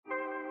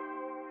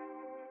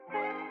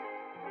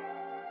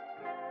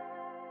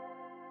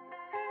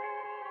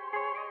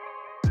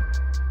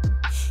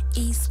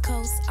East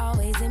Coast,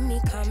 always in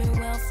me.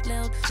 Commonwealth,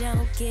 Lil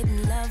Joe,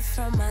 getting love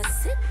from my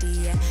city.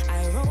 Yeah,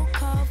 I roll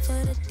call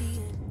for the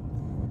deal.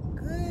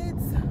 Good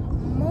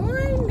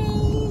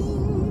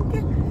morning.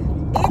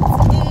 It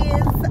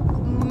is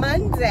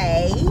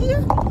Monday,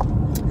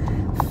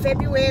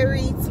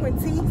 February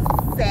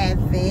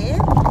 27th,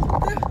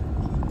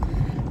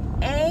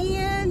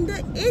 and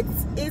it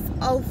is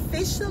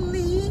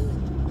officially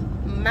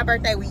my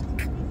birthday week.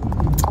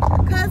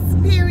 Cause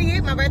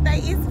period, my birthday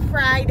is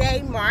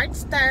Friday, March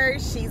 3rd.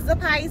 She's a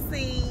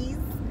Pisces.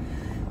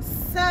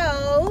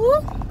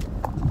 So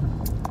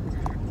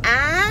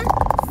I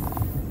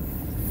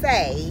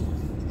say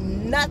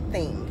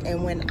nothing,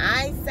 and when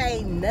I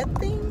say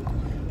nothing,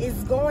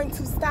 it's going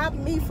to stop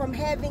me from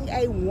having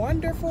a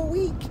wonderful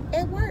week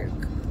at work.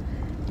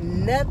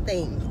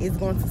 Nothing is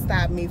going to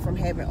stop me from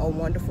having a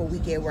wonderful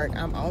week at work.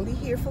 I'm only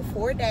here for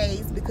 4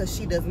 days because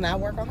she does not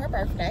work on her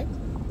birthday.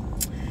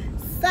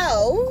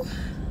 So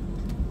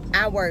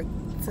I work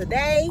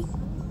today,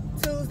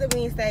 Tuesday,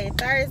 Wednesday, and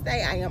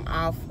Thursday. I am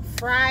off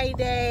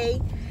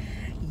Friday.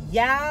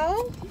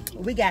 Y'all,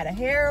 we got a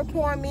hair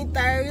appointment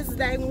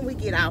Thursday when we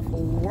get off of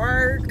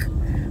work.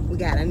 We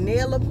got a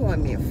nail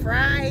appointment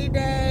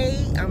Friday.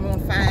 I'm gonna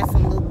find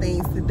some little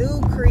things to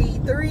do.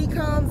 Creed 3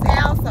 comes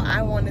out, so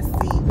I want to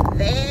see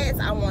that.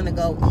 I want to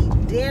go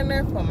eat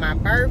dinner for my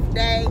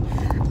birthday.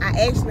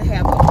 I actually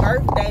have a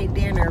birthday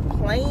dinner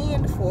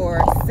planned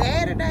for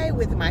Saturday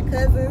with my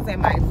cousins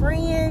and my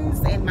friends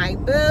and my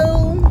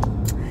boo.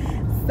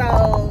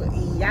 So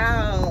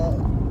y'all,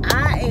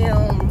 I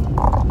am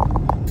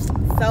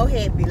so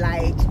happy.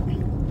 Like,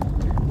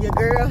 your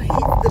girl hit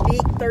the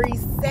big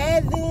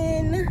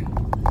 37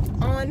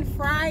 on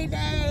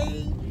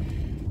Friday,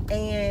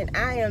 and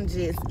I am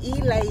just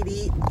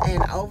elated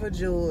and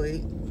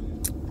overjoyed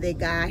that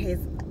God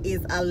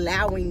is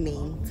allowing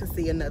me to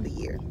see another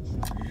year.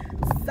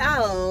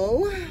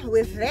 So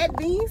with that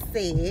being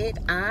said,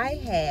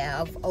 I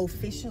have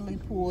officially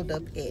pulled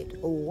up at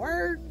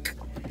work,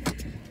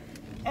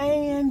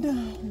 and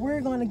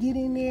we're gonna get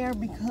in there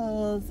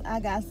because I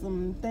got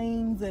some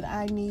things that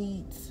I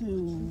need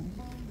to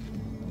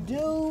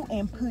do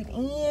and put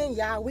in.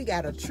 Y'all, we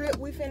got a trip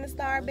we finna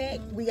start back.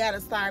 We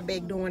gotta start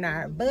back doing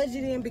our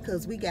budgeting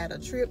because we got a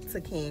trip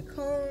to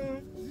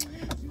Cancun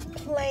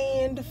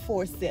planned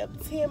for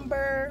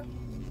September.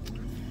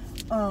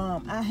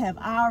 I have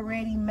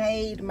already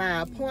made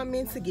my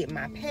appointment to get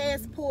my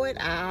passport.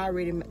 I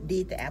already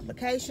did the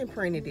application,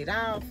 printed it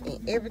off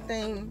and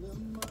everything.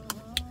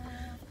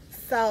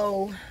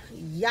 So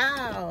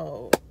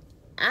y'all,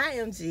 I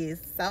am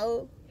just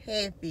so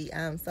happy.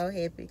 I'm so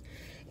happy.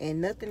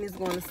 And nothing is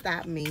going to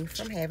stop me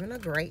from having a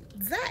great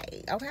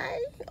day, okay?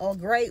 A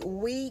great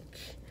week.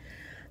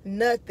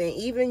 Nothing.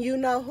 Even you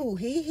know who.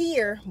 He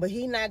here, but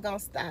he not going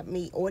to stop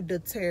me or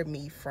deter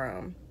me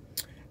from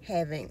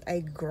having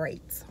a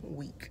great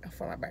week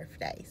for my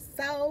birthday.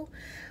 So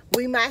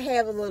we might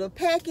have a little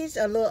package,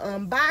 a little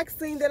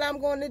unboxing that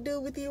I'm going to do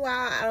with you all.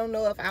 I don't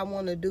know if I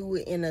want to do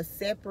it in a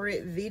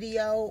separate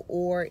video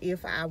or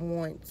if I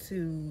want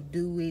to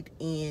do it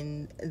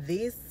in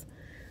this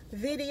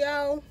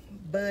video,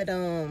 but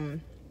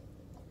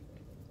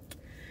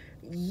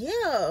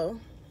yeah,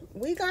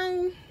 we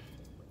gonna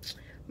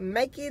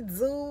make it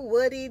do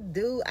what it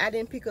do. I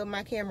didn't pick up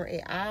my camera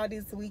at all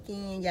this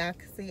weekend. Y'all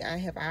can see I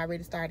have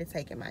already started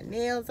taking my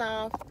nails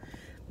off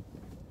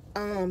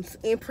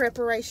in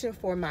preparation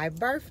for my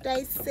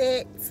birthday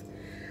set.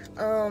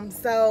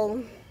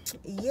 So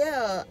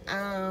yeah,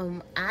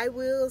 I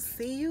will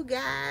see you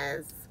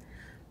guys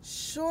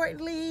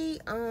shortly.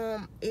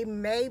 It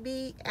may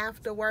be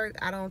after work.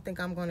 I don't think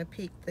I'm gonna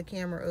pick the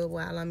camera up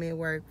while I'm at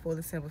work for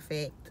the simple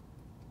fact,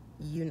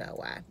 you know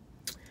why.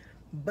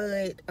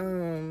 But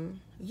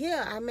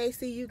yeah, I may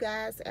see you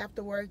guys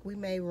after work. We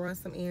may run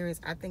some errands.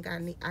 I think I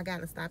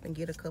gotta stop and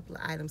get a couple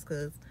of items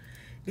because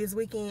this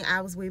weekend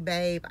I was with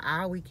Babe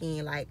all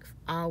weekend, like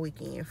all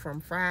weekend from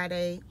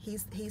Friday. He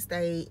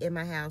stayed at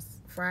my house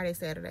Friday,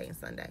 Saturday, and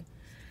Sunday.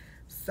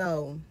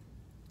 So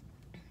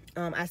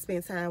I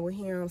spent time with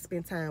him,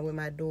 spent time with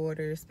my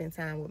daughter, spent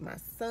time with my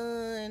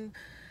son.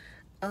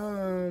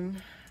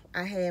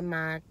 I had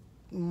my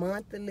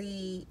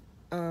monthly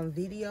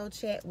video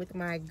chat with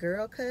my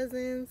girl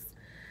cousins,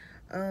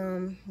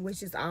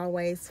 which is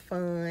always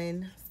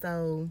fun.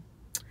 So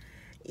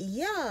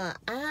yeah,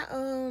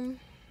 I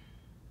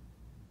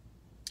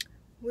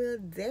will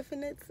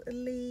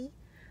definitely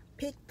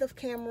pick the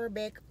camera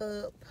back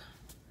up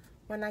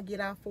when I get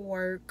off of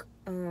work.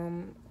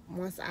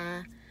 Once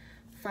I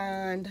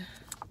find,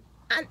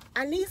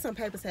 I need some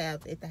paper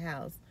towels at the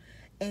house,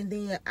 and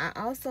then I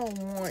also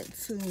want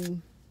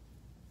to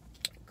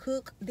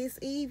cook this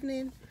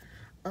evening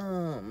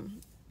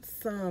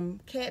some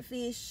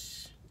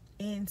catfish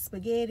and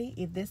spaghetti.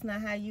 If that's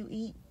not how you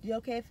eat your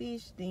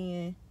catfish,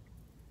 then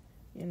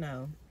you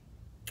know,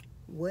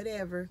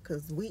 whatever,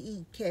 because we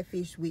eat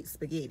catfish with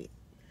spaghetti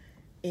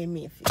in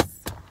Memphis.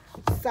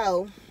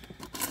 So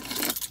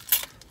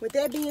with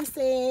that being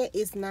said,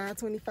 it's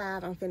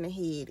 9:25. I'm finna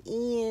head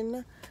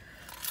in,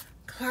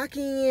 clock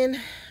in,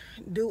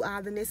 do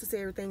all the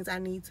necessary things I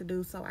need to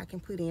do so I can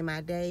put in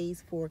my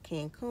days for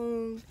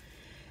Cancun.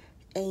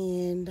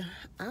 And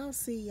I'll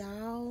see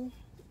y'all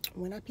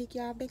when I pick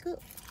y'all back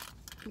up.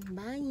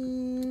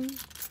 Bye.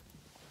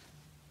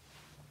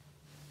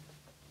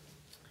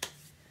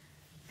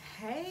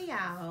 Hey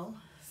y'all.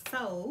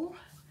 So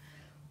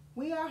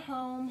we are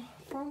home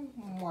from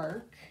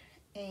work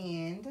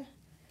and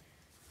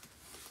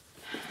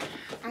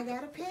I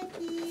got a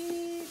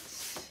package.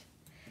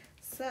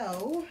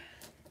 So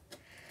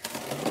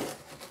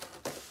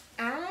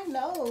I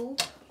know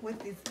what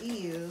this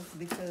is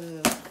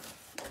because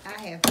I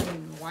have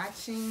been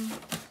watching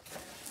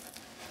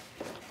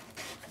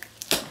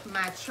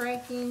my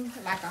tracking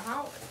like a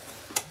hawk,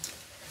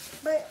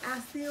 but I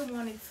still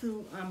wanted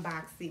to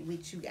unbox it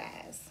with you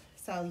guys.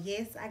 So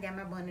yes, I got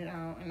my bonnet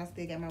on and I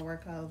still got my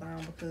work clothes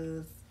on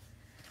because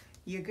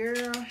your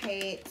girl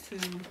had to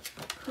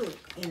cook.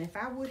 And if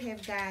I would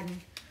have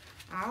gotten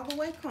all the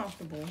way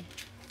comfortable,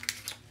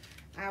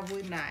 I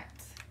would not,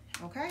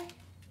 okay?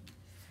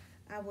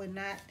 I would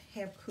not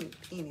have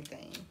cooked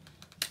anything.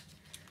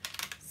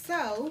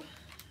 So,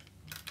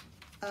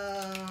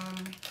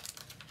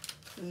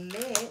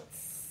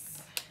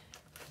 let's,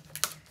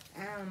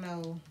 I don't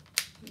know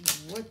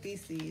what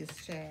this is,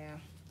 child,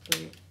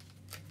 but,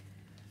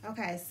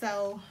 okay,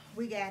 so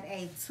we got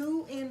a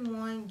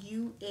 2-in-1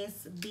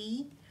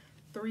 USB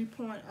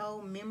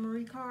 3.0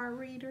 memory card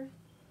reader.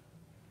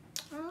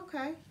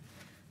 Okay,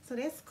 so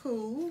that's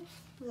cool,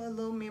 a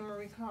little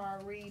memory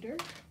card reader.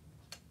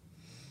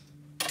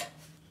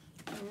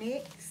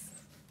 Next,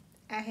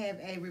 I have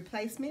a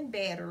replacement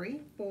battery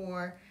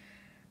for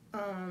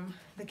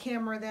the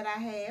camera that I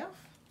have.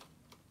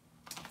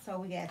 So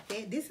we got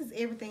that. This is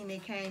everything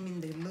that came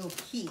in the little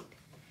kit.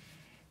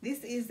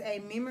 This is a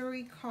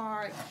memory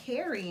card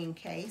carrying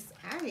case.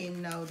 I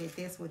didn't know that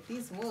that's what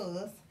this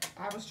was.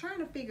 I was trying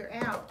to figure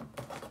out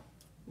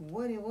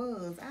what it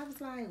was. I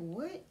was like,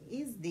 what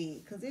is this?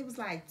 Because it was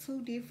like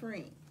 2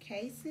 different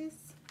cases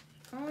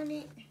on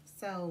it.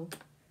 So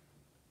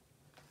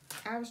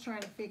I was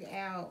trying to figure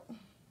out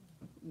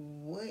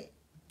what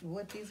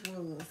this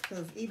was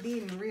because it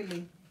didn't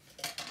really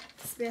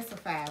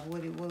specify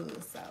what it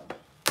was. So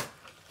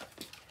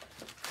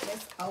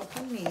let's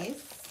open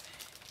this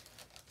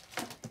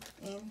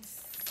and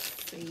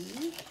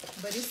see.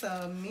 But it's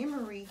a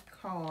memory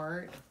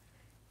card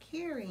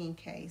carrying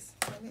case.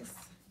 So let's,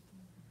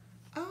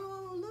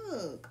 oh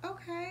look,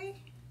 okay.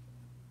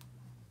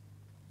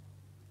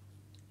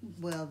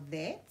 Well,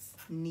 that's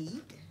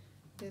neat.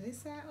 Did this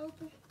side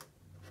open?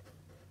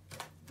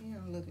 It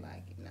don't look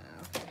like it now,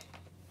 okay.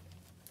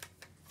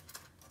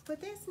 But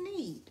that's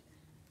neat.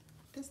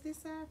 Does this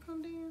side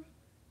come down?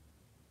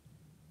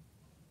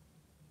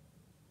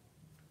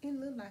 It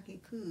look like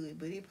it could,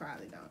 but it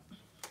probably don't.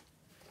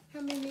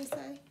 How many it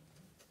say?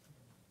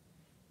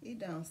 It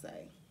don't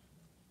say.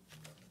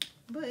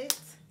 But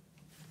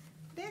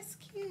that's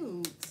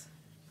cute.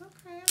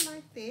 Okay, I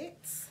like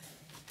that.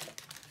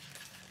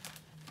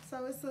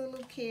 So it's a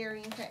little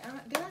carrying case.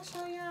 Did I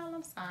show y'all?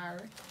 I'm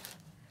sorry.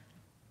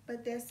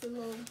 But that's a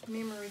little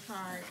memory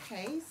card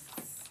case.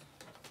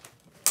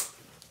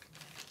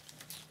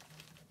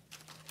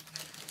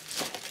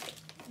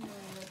 I'm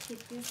gonna put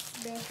this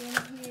back in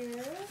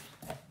here.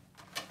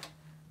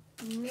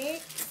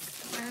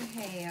 Next, I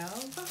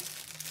have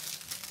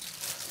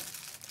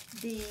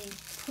the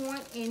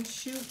point and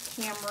shoot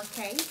camera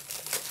case.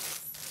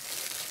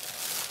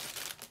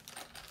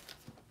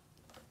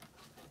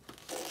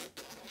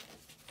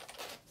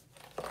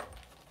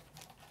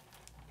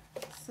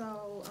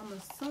 So I'm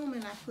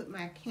assuming I put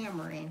my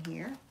camera in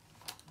here.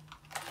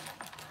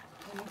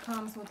 And it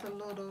comes with a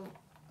little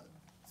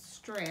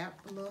strap,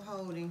 a little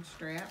holding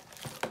strap.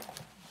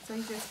 So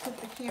you just put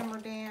the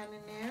camera down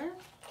in there.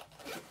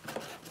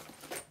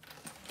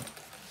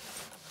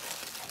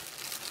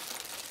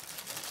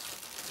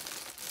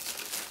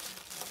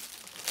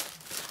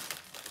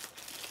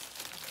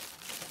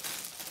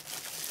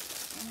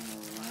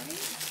 Alright.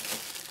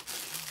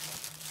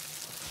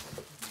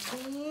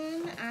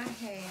 Then I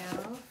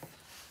have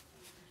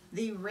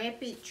the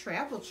rapid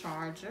travel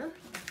charger.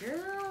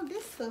 Girl,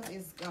 this stuff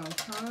is gonna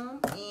come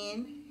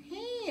in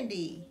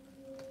handy.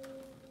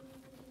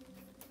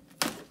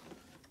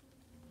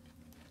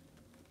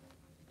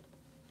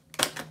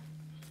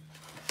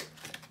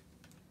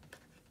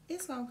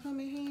 It's gonna come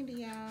in handy,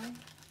 y'all.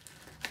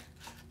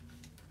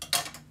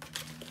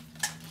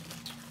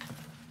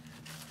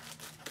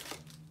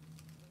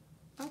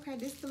 Okay,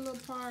 this the little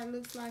part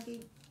looks like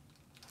it,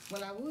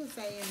 well, I would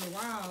say in the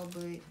wall,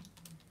 but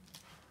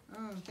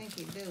I don't think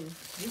it do.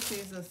 This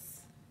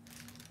is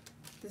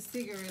the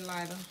cigarette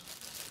lighter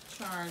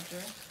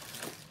charger.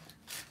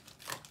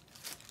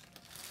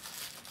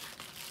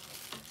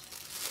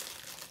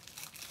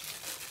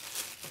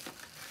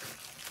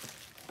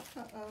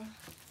 Uh-oh.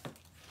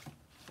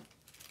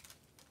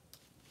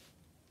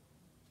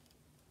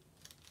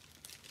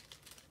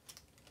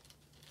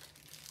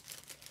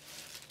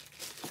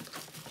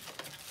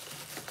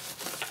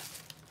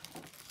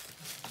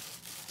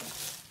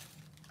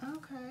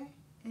 Okay,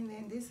 and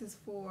then this is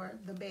for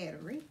the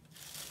battery.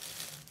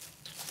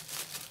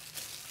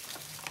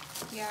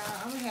 Y'all,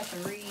 I'm gonna have to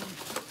read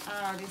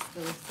all this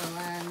stuff so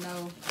I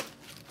know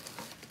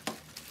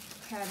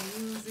how to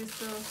use this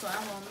stuff so I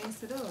won't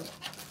mess it up.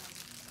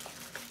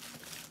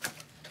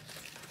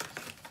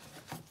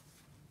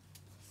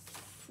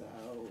 So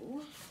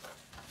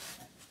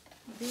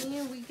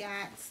then we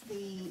got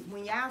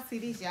when y'all see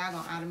this, y'all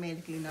gonna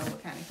automatically know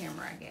what kind of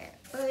camera I got.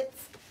 But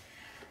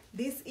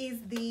this is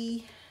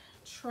the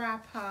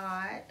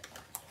tripod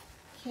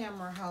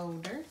camera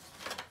holder.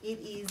 It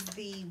is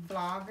the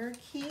vlogger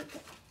kit,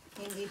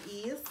 and it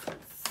is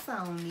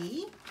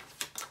Sony.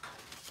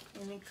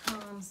 And it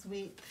comes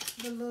with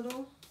the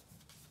little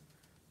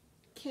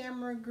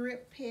camera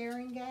grip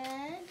pairing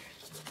guide.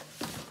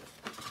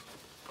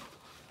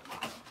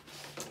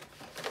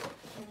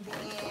 And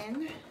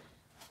then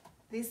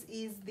this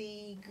is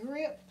the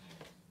grip,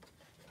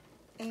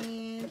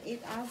 and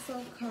it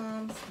also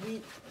comes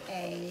with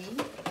a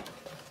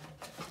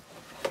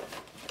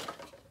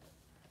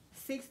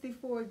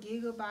 64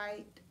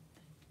 gigabyte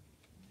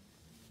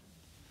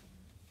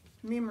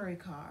memory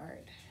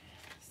card.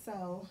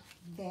 So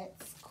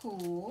that's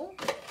cool.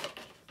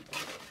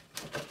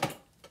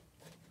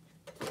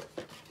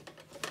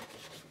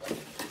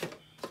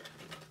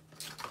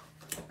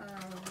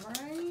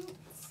 Alright,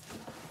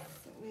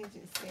 so we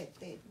just set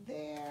that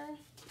there.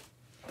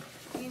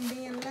 And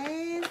then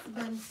last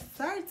but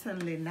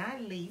certainly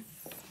not least,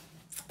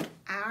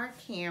 our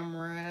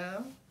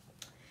camera.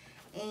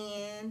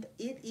 And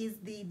it is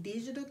the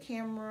digital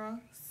camera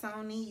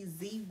Sony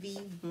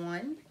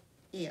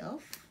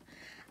ZV-1F.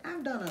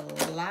 I've done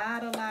a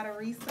lot of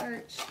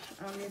research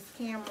on this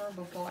camera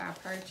before I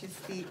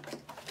purchased it.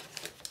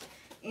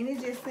 And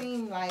it just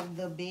seemed like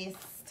the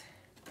best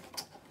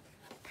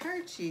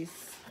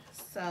purchase.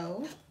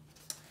 So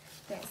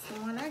that's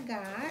the one I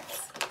got.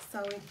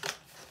 So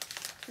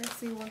let's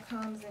see what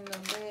comes in the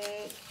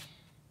bag.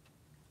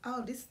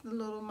 Oh, this is the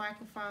little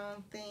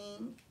microphone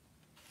thing.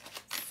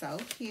 So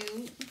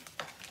cute.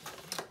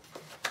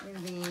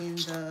 And then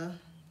the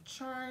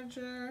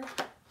charger.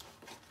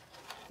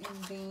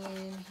 And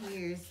then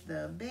here's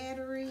the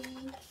battery.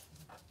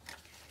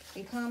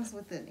 It comes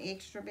with an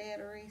extra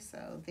battery,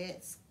 so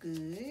that's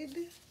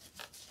good.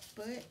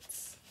 But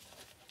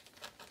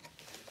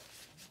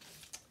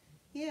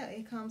yeah,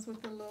 it comes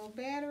with a little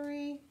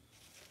battery.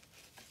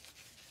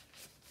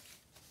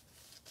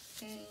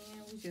 And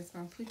we're just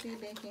gonna put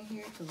that back in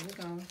here because we're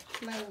gonna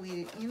play with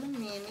it in a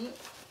minute.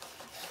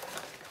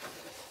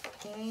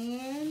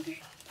 And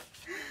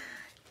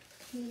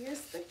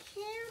here's the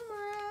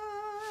camera.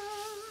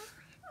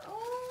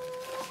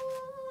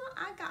 Oh,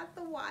 I got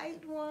the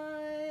white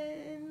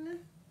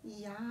one.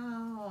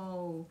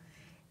 Y'all,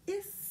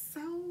 it's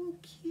so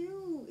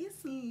cute.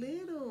 It's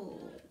little.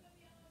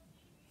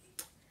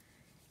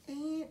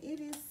 And it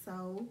is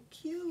so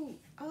cute.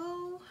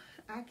 Oh,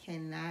 I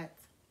cannot.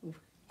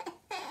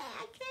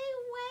 I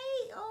can't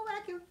wait. Oh,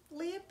 I can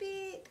flip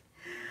it.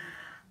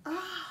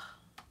 Oh,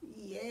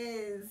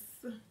 yes.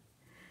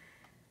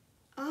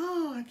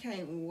 Oh, I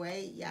can't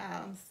wait,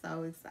 y'all. I'm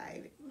so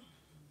excited.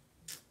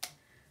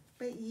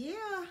 But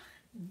yeah,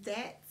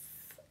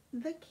 that's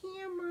the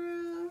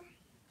camera.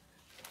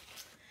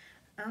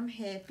 I'm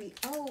happy.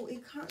 Oh,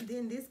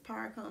 then this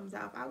part comes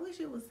off. I wish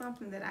it was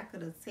something that I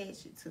could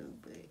attach it to,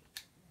 but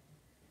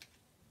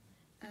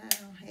I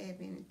don't have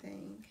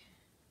anything.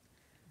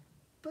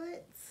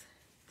 But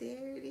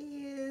there it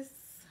is.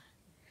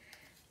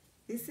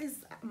 This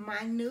is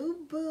my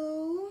new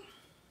boo.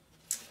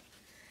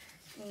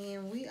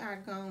 And we are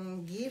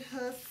going to get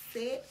her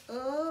set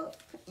up.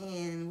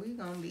 And we're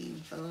going to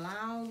be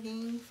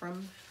vlogging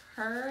from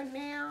her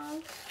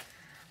now.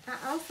 I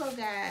also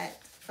got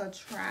a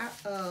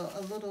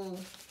little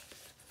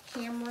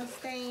camera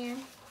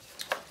stand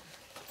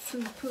to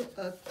put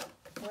well,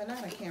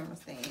 not a camera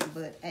stand,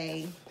 but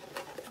a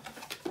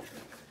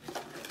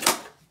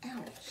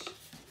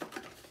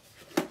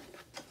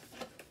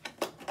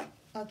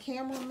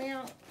camera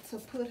mount to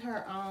put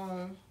her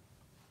on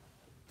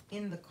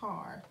in the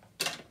car.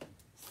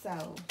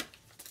 So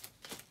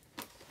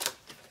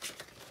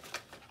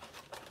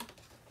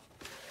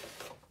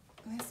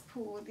let's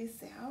pull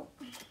this out.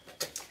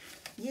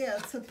 Yeah,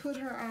 to put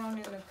her on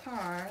in the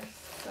car.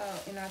 So,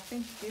 and I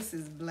think this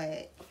is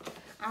black.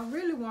 I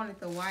really wanted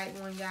the white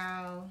one,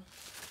 y'all,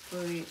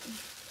 but it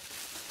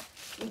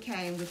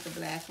came with the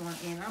black one,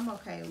 and I'm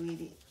okay with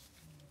it.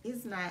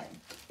 It's not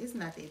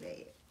that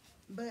bad.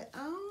 But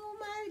oh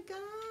my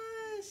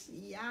gosh,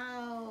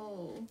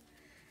 y'all,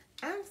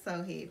 I'm so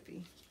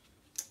happy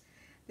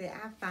that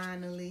I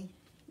finally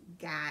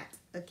got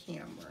a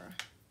camera.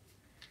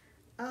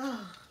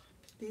 Oh,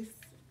 this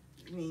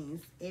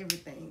means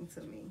everything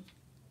to me.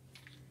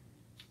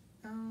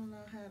 I don't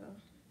know how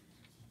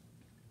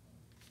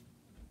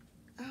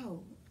to.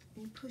 Oh,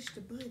 you push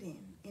the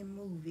button and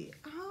move it.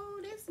 Oh,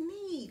 that's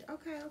neat.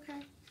 Okay,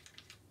 okay.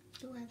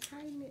 Do I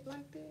tighten it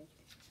like that?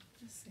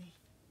 Let's see.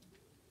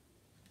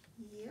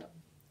 Yep.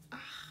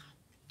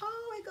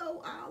 Oh, it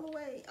go all the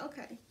way.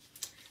 Okay.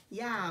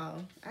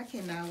 Y'all, I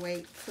cannot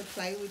wait to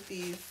play with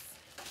this.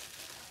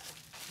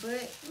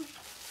 But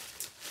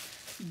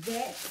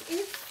that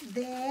is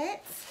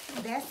that.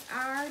 That's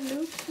our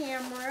new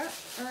camera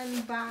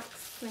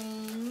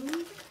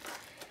unboxing.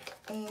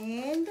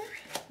 And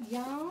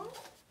y'all,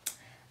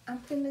 I'm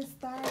finna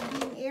start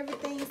getting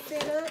everything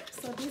set up.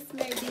 So this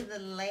may be the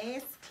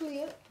last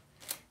clip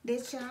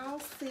that y'all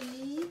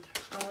see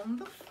on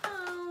the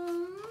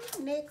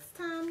phone. Next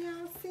time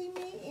y'all see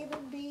me,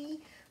 it'll be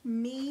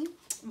me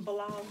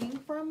vlogging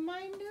from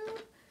my new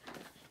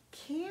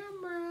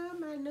camera,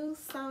 my new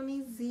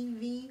Sony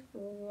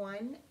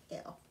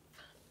ZV-1F.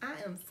 I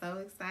am so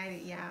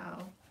excited,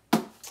 y'all.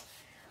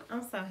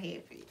 I'm so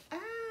happy.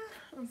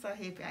 I'm so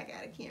happy I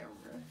got a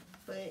camera.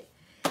 But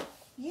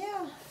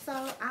yeah,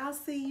 so I'll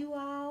see you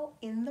all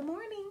in the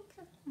morning.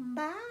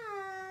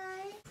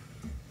 Bye.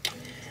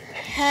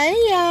 Hey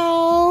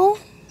y'all.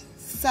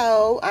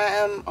 So I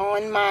am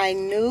on my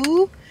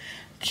new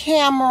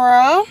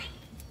camera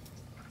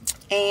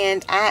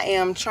and I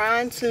am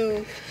trying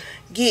to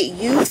get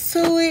used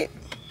to it.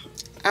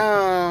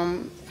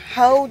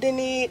 Holding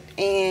it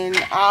and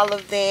all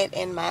of that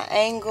and my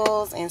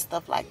angles and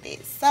stuff like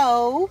that.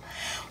 So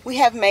we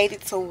have made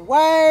it to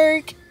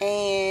work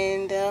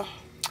and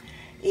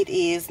it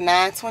is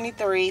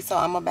 9:23, so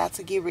I'm about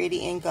to get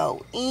ready and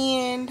go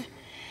in.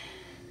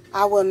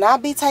 I will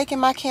not be taking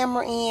my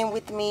camera in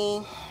with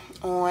me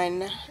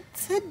on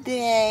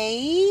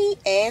today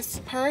as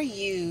per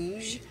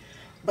usual,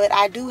 but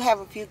I do have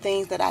a few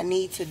things that I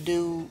need to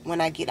do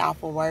when I get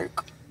off of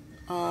work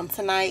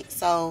tonight.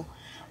 So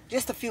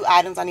just a few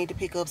items I need to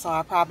pick up, so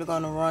I'm probably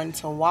going to run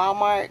to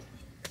Walmart.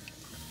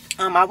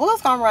 I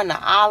was going to run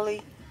to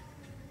Ollie,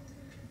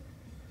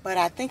 but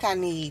I think I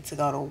need to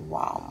go to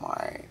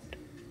Walmart.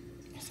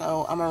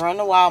 So I'm going to run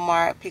to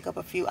Walmart, pick up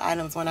a few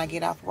items when I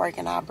get off work,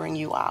 and I'll bring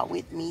you all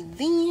with me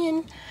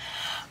then.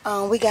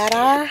 We got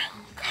our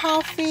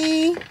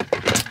coffee.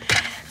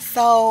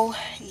 So,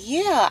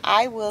 yeah,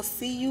 I will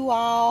see you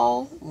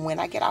all when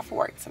I get off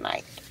work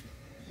tonight.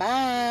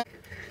 Bye.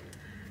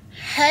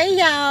 Hey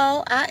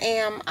y'all, I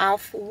am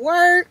off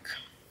work.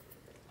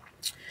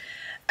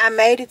 I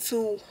made it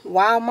to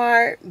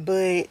Walmart,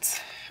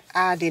 but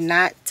I did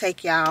not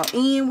take y'all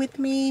in with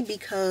me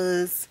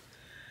because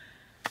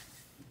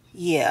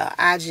yeah,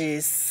 I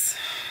just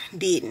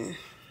didn't.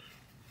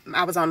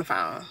 I was on the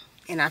phone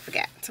and I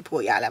forgot to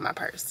pull y'all out my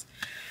purse.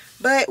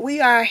 But we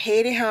are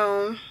headed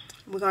home.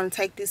 We're gonna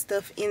take this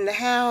stuff in the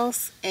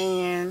house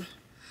and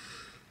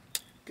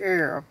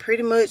girl,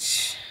 pretty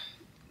much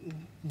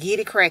get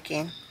it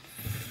cracking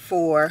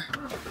for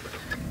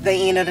the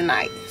end of the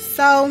night.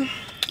 So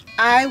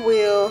I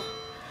will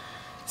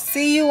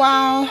see you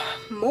all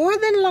more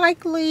than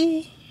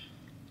likely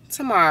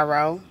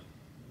tomorrow,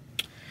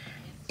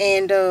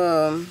 and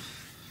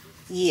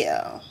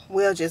yeah,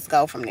 we'll just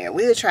go from there.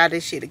 We'll try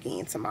this shit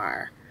again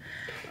tomorrow.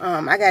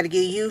 I got to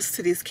get used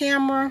to this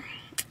camera,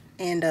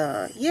 and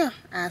yeah,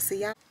 I'll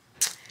see y'all.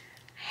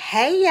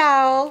 Hey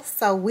y'all,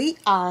 so we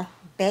are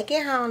back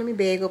at home. Let me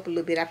bag up a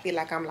little bit. I feel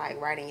like I'm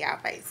like right in y'all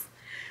face.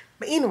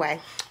 But anyway,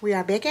 we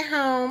are back at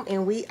home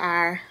and we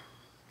are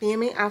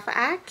filming off of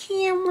our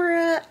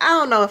camera. I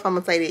don't know if I'm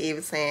gonna say that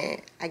every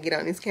time I get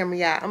on this camera,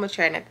 y'all. I'm gonna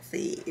try not to say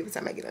it every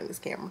time I get on this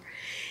camera.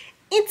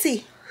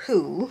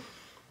 Anywho,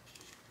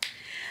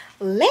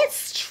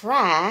 let's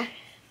try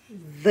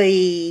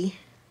the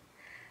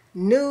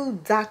new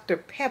Dr.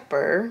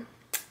 Pepper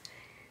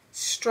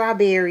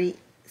strawberry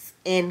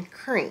and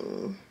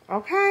cream.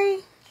 Okay,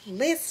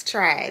 let's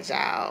try it,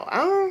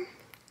 y'all.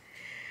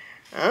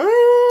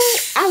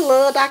 I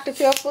love Dr.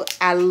 Pepper.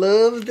 I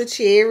love the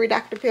cherry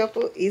Dr.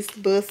 Pepper. It's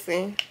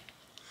bussin'.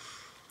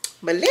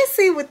 But let's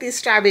see what this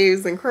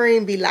strawberries and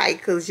cream be like,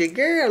 because your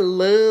girl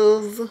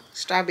loves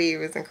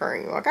strawberries and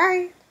cream,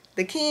 okay?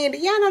 The candy.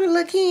 Y'all know the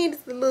little candies,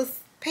 the little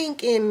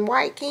pink and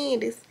white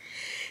candies.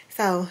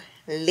 So,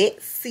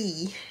 let's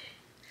see.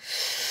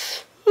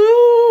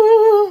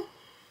 Ooh.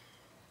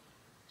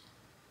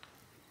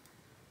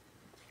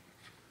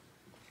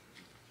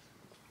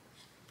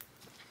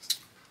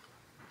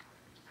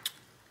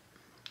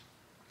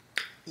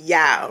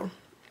 Y'all,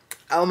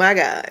 oh my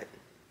god,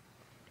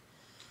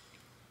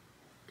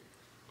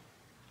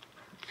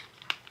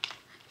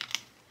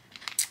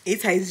 it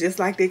tastes just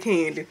like that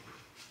candy.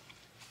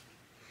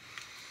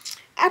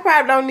 I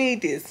probably don't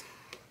need this.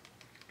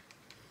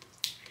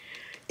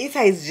 It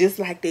tastes just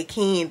like that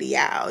candy,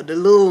 y'all. The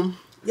little,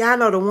 y'all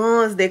know the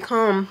ones that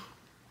come,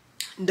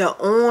 the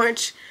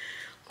orange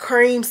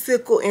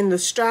creamsicle and the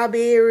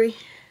strawberry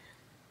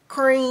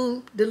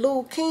cream, the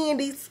little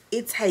candies.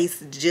 It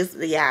tastes just,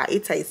 y'all,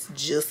 it tastes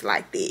just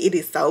like that. It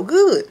is so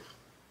good.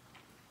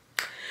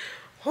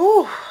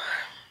 Whew.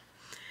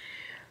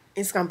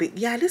 It's gonna be,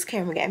 y'all, this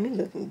camera got me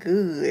looking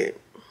good.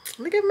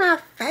 Look at my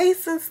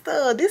face and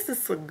stuff. This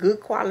is a good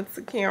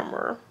quality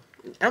camera.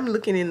 I'm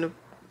looking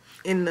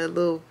in the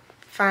little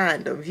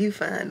finder,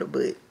 viewfinder,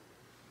 but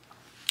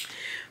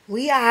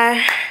we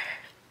are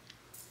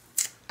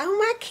on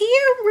my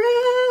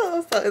camera.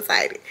 I'm so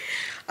excited.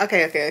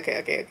 Okay.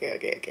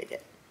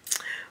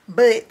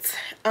 But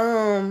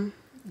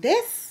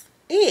that's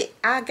it.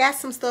 I got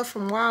some stuff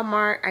from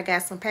Walmart. I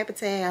got some paper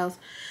towels,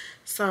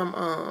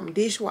 some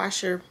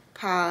dishwasher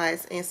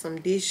pods and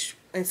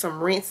some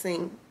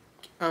rinsing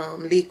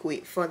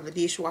liquid for the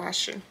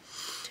dishwasher,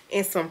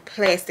 and some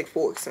plastic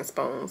forks and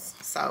spoons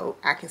so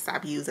I can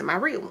stop using my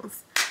real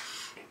ones.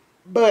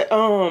 But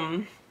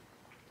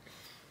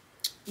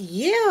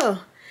yeah,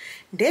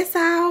 that's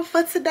all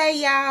for today,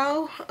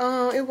 y'all.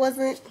 It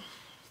wasn't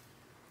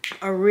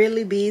a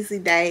really busy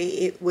day.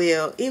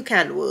 It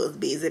kind of was a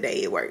busy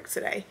day at work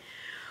today,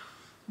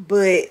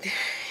 but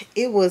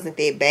it wasn't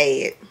that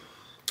bad.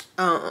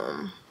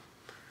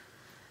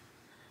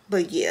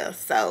 But yeah,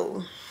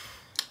 so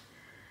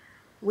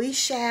we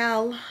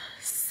shall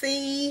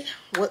see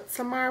what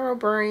tomorrow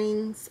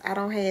brings. I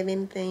don't have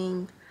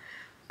anything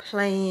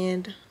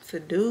planned to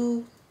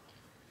do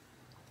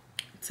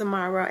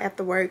tomorrow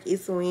after work.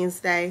 It's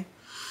Wednesday,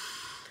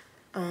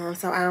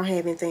 so I don't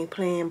have anything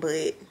planned.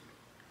 But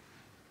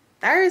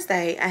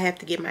Thursday I have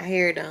to get my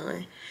hair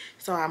done,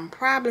 so I'm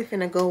probably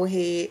finna go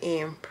ahead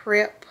and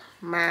prep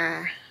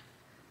my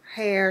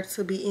hair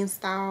to be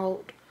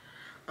installed,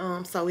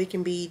 so it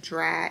can be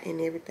dry and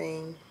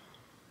everything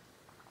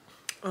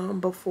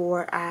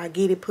before I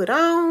get it put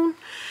on.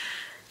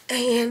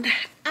 And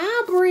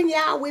I'll bring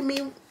y'all with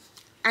me.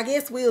 I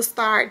guess we'll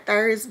start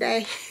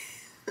Thursday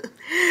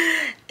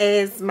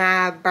as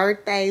my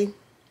birthday.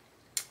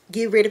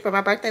 Get ready for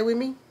my birthday with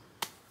me.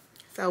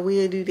 So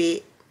we'll do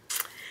that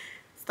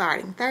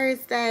starting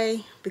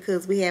Thursday,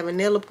 because we have a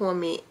nail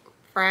appointment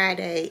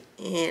Friday,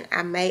 and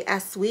I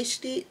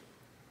switched it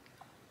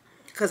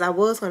because I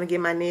was going to get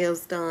my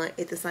nails done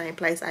at the same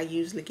place I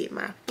usually get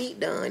my feet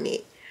done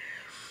at.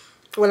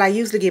 Well, I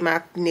usually get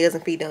my nails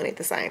and feet done at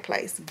the same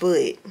place,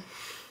 but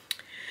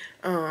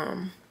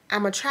I'm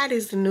gonna try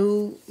this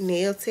new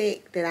nail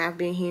tech that I've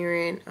been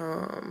hearing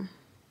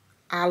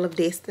Olive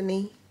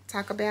Destiny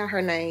talk about.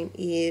 Her name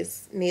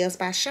is Nails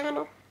by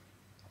Shana.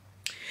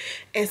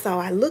 And so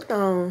I looked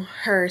on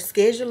her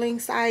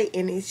scheduling site,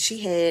 and she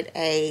had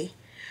a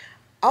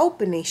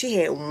opening. She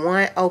had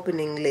one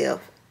opening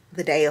left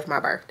the day of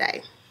my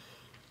birthday.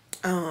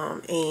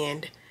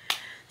 And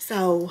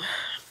so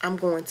I'm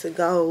going to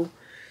go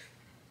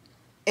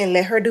and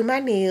let her do my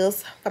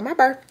nails for my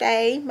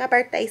birthday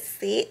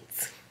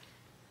set.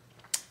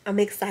 I'm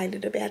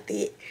excited about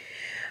that.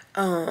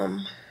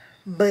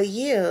 But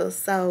yeah,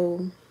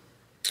 so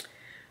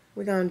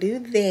we're gonna do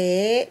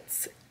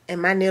that.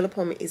 And my nail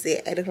appointment is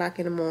at 8 o'clock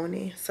in the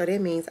morning. So that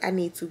means I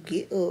need to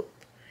get up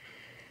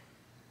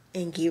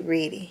and get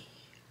ready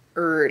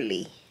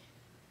early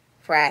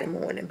Friday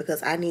morning,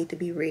 because I need to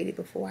be ready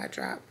before I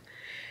drop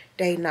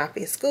Dayton off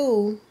at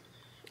school.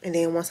 And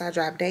then once I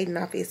drop Dayton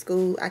off at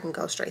school, I can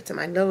go straight to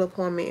my nail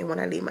appointment. And when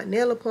I leave my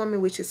nail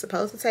appointment, which is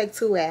supposed to take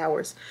 2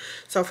 hours,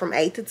 so from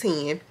 8 to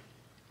 10,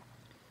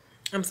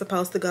 I'm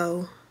supposed to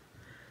go.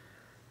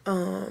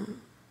 I'm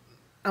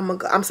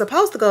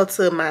supposed to go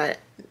to my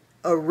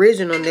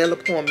original nail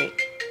appointment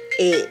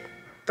at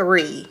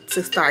 3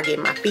 to start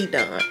getting my feet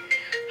done.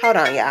 Hold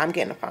on, y'all. I'm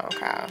getting a phone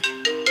call.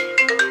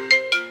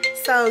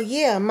 So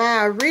yeah,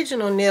 my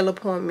original nail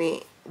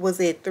appointment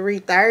was at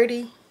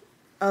 3:30.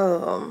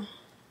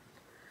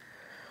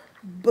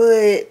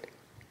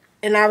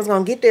 And I was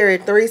gonna get there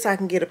at 3 so I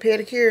can get a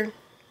pedicure.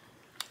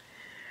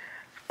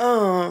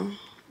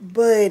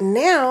 But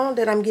now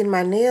that I'm getting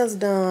my nails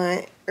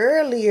done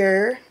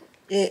earlier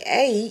at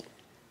 8,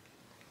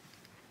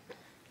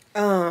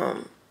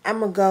 I'm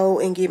gonna go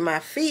and get my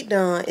feet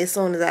done as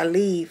soon as I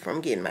leave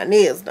from getting my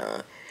nails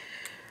done.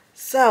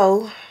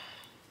 So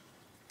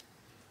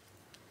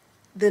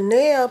the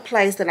nail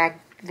place that I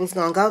was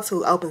gonna go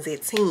to opens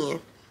at 10.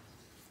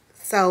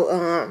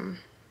 So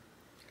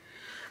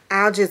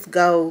I'll just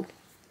go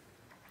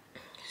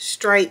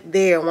straight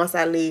there once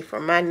I leave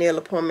from my nail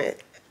appointment.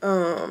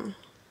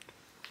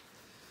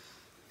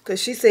 Cause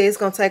she said it's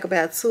gonna take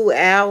about 2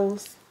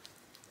 hours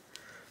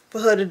for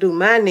her to do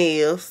my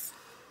nails.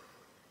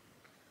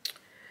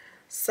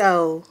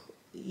 So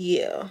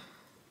yeah,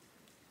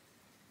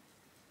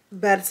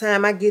 by the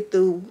time I get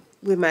through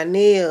with my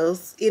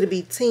nails, it'll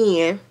be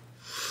 10.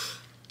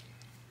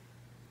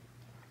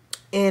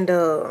 And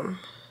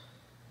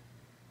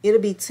it'll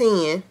be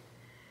 10.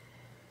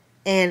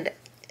 And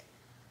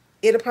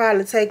it'll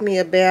probably take me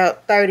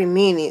about 30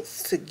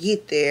 minutes to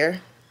get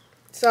there.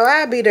 So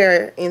I'll be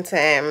there in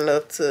time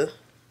enough to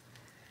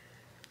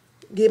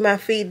get my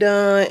feet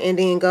done and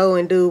then go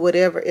and do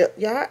whatever.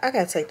 Y'all, I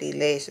gotta take these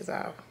lashes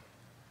off.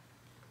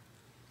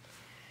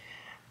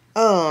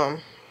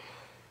 I'll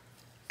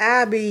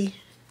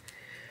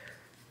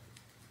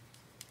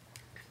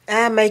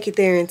make it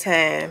there in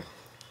time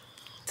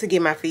to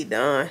get my feet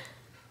done.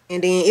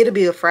 And then it'll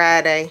be a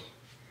Friday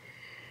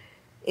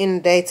in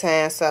the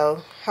daytime,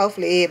 so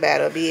hopefully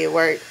everybody will be at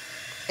work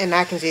and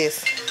I can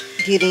just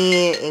get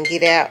in and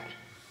get out.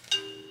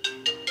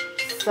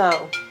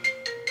 So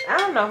I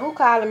don't know who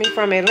calling me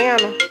from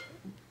Atlanta,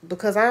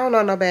 because I don't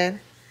know nobody.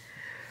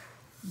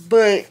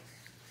 But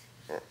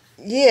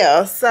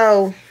yeah,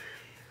 so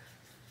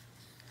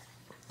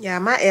yeah,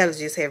 my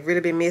allergies have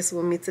really been messing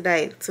with me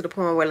today, to the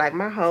point where like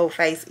my whole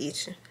face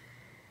itching.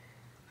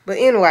 But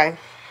anyway,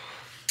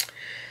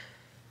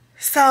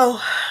 so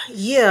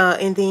yeah,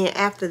 and then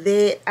after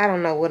that, I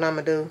don't know what I'm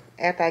gonna do.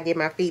 After I get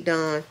my feet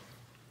done,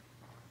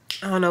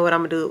 I don't know what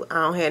I'm gonna do. I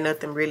don't have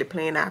nothing really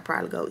planned. I'll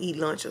probably go eat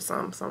lunch or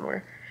something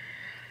somewhere.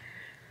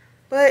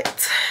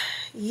 But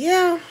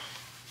yeah,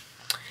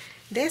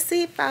 that's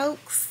it,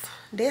 folks.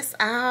 That's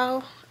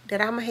all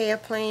that I'm gonna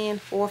have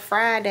planned for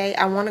Friday.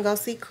 I want to go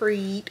see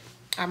Creed.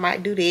 I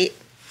might do that.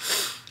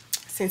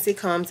 Since it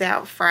comes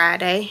out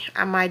Friday,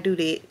 I might do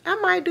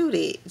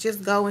that.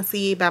 Just go and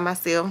see it by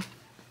myself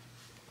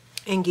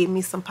and get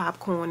me some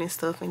popcorn and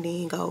stuff, and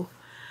then go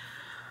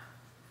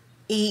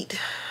eat.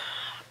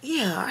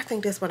 Yeah, I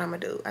think that's what I'm gonna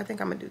do. I think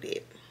I'm gonna do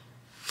that.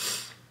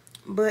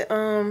 But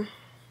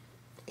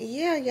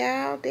yeah,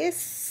 y'all,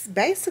 that's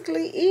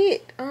basically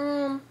it.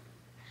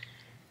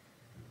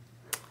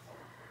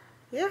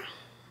 Yeah,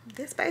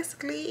 that's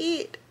basically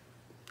it.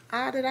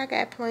 All that I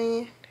got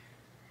planned.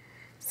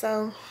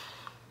 So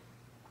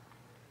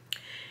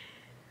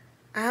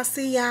I'll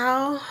see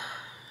y'all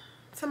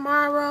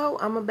tomorrow.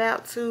 I'm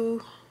about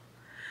to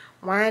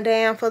wind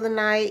down for the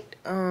night.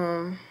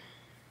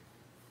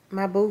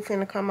 My boo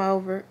finna come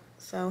over,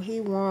 so he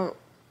want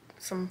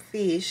some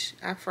fish.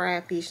 I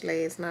fried fish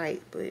last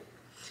night, but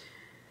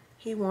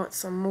he wants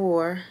some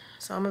more,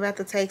 so I'm about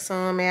to take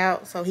some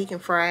out so he can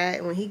fry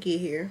it when he get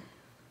here.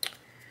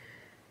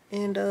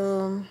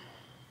 And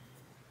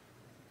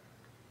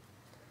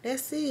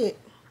that's it.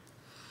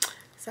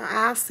 So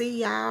I'll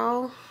see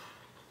y'all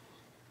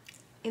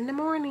in the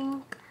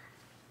morning.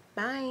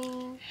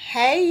 Bye.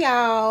 Hey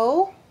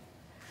y'all,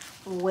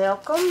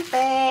 welcome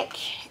back.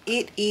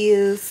 It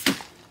is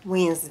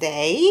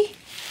Wednesday.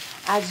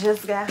 I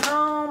just got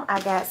home.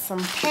 I got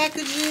some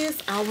packages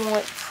I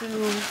want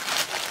to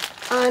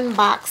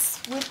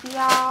unbox with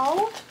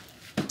y'all.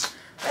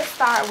 Let's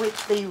start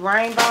with the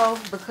rainbow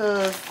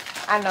because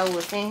I know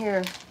what's in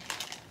here.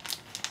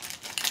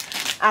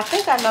 I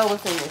think I know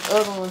what's in this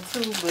other one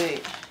too,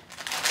 but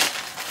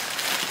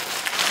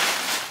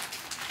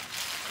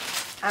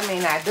I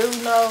mean, I do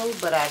know,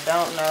 but I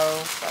don't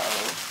know, so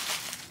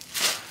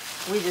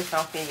we just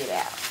gonna figure it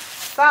out.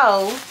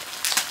 So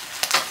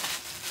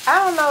I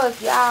don't know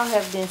if y'all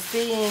have been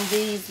seeing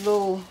these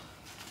little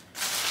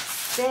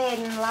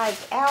satin-like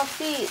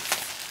outfits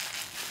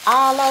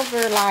all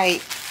over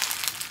like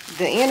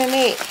the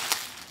internet,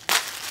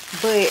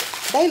 but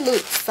they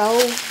look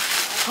so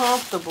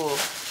comfortable.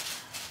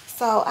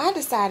 So I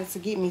decided to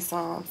get me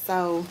some.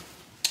 So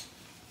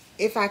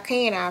if I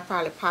can, I'll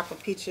probably pop a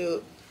picture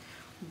up.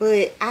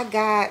 But I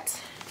got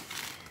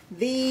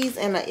these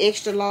in an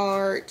extra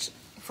large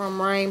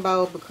from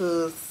Rainbow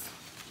because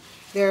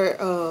they're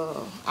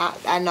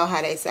I know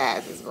how they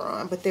sizes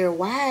run, but they're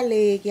wide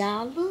leg,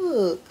 y'all.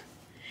 Look.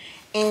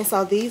 And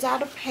so these are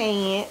the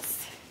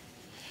pants,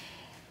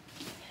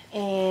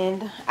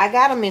 and I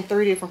got them in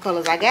 3 different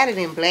colors. I got it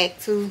in black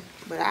too,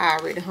 but I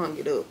already hung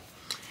it up.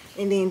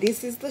 And then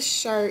this is the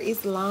shirt.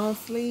 It's long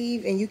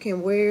sleeve and you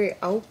can wear it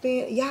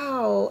open.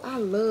 Y'all, I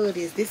love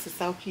this. This is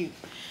so cute.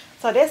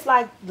 So that's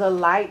like the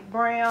light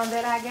brown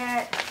that I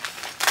got.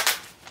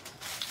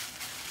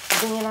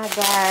 Then I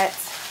got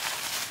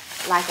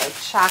like a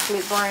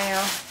chocolate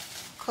brown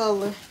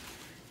color.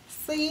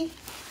 See?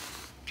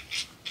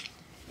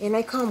 And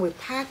they come with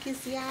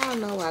pockets. Y'all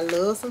know I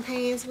love some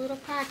pants with a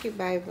pocket,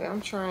 baby. I'm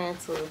trying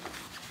to,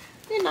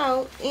 you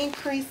know,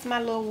 increase my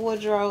little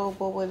wardrobe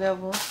or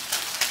whatever.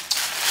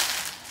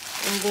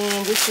 And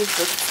then this is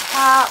the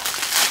top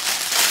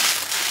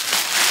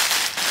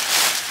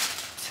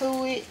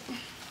to it.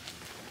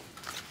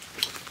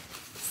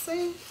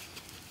 See?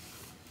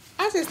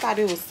 I just thought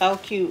it was so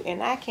cute,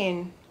 and I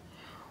can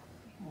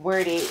wear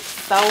it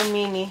so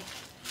many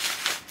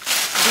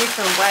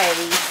different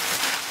ways.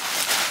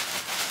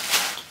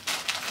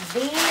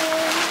 Then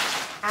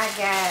I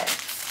got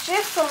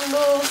just some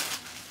little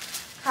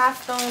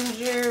costume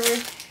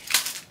jewelry.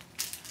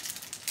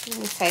 Let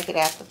me take it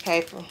out the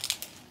paper,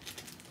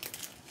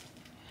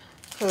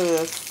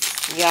 cause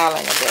y'all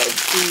ain't gonna be able to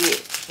see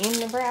it in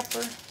the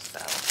wrapper.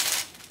 So,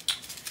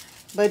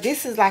 but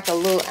this is like a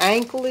little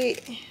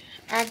anklet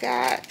I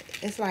got.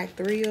 It's like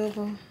 3 of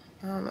them.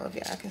 I don't know if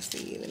y'all can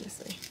see it. Let me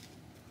see.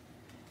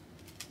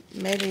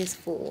 Maybe it's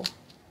 4.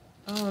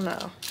 I don't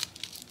know.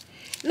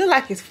 It looks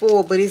like it's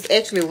 4, but it's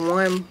actually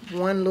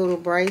one little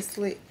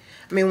bracelet.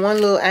 I mean, one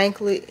little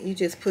anklet. You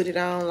just put it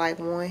on like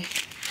one.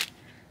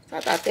 So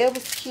I thought that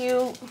was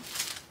cute.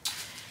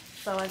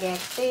 So I got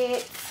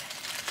that.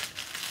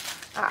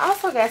 I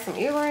also got some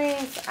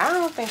earrings. I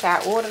don't think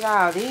I ordered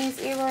all these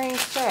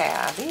earrings,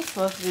 child. These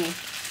must be...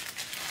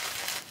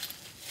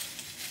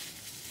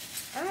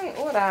 I ain't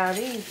ordered all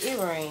these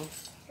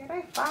earrings. Are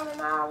they falling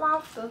all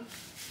off the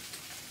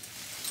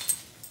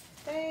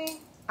thing?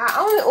 I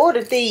only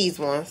ordered these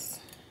ones.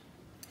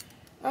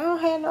 I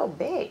don't have no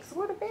bags.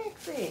 Where the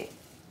bags at?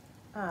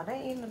 Oh,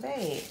 they in the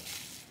bag.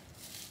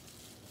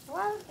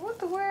 What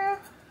the world?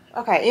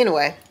 Okay,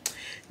 anyway.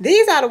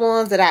 These are the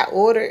ones that I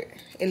ordered.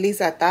 At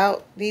least I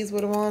thought these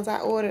were the ones I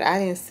ordered. I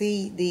didn't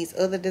see these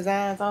other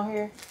designs on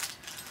here.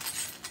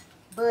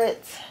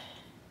 But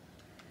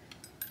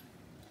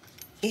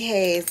it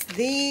has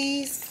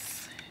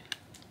these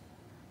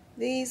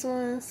These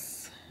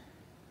ones,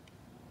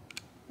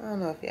 I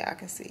don't know if y'all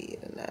can see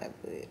it or not,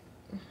 but,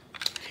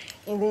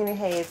 and then it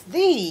has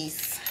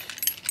these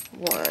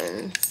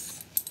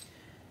ones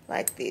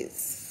like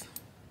this.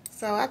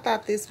 So I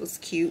thought this was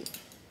cute.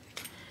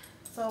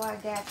 So I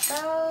got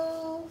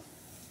those.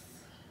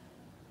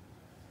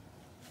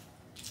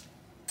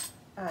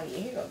 Oh yeah,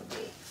 here go the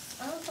backs.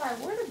 I was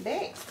like, where the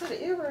backs to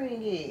the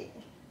earring at?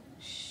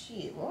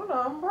 Shit, one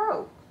of them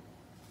broke.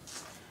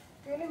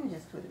 Girl, let me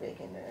just put it back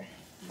in there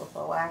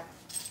before I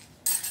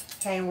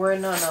can't wear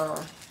none of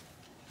them.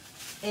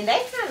 And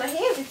they kind of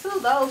heavy too.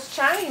 Those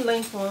chain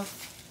link ones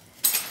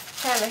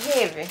kind of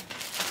heavy.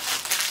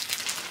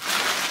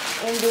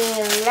 And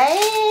then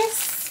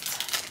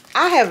last,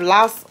 I have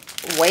lost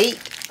weight,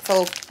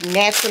 so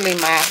naturally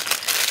my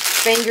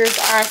fingers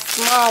are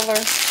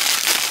smaller.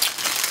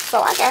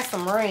 So I got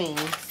some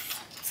rings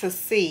to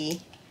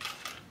see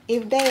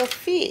if they'll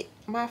fit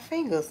my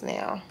fingers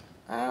now.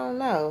 I don't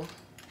know.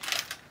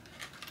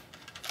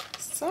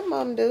 Some of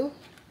them do.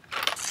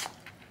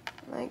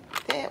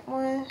 Like that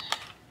one.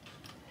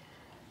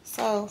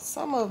 So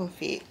some of them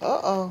fit.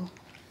 Uh-oh.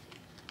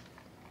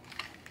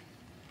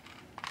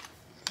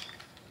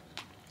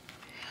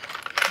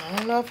 I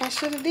don't know if I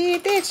should have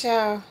did that,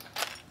 y'all.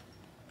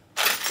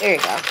 There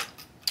you go.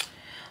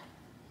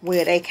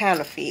 Well, they kind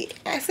of fit.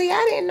 Now, see,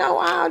 I didn't know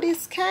all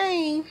this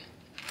came.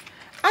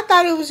 I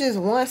thought it was just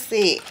one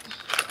set.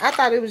 I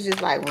thought it was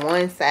just like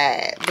one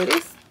side. But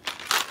it's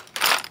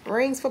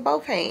rings for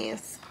both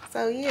hands.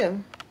 So, yeah.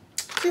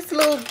 Just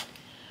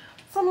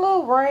some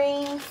little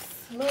rings.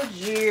 Little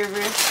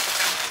jewelry.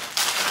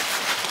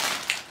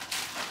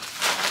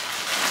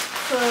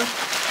 To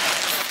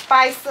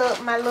spice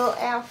up my little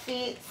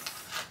outfits.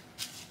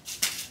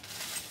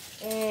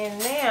 And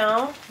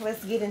now,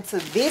 let's get into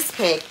this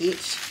package.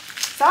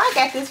 So, I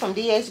got this from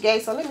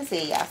Dhgate. So, let me tell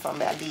y'all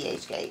something about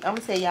Dhgate. I'm going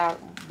to tell y'all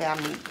about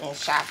me and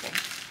shopping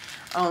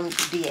on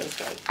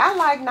Dhgate. I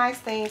like nice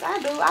things. I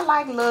do. I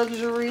like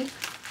luxury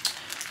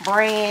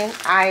brand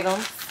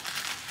items.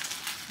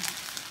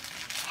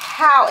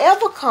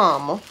 However,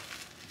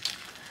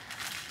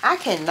 I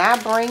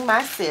cannot bring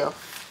myself,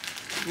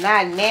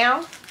 not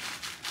now,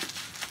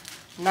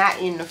 not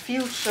in the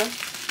future,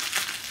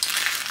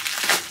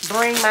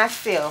 bring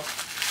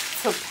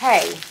myself to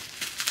pay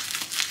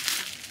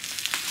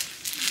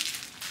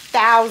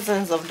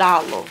thousands of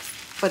dollars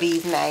for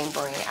these name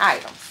brand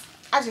items.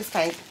 I just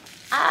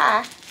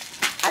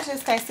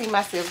can't see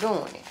myself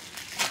doing it.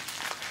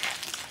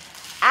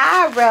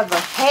 I'd rather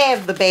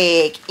have the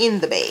bag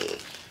in the bag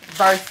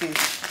versus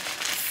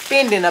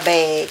spending a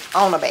bag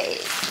on a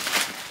bag.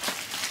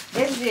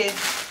 It's just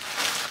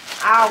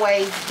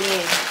always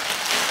been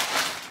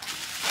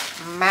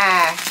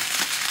my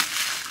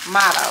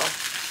motto.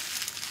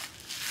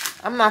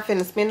 I'm not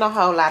finna spend a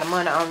whole lot of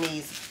money on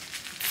these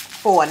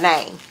for a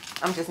name.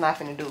 I'm just not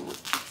finna do it.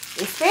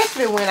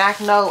 Especially when I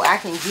know I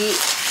can get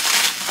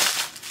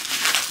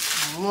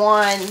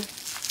one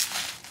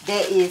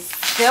that is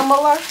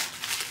similar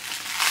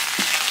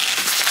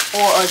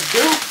or a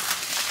dupe.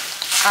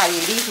 Oh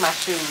yeah, these my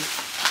shoes.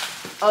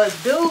 A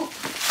dupe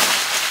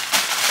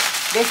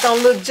that's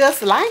gonna look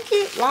just like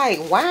it. Like,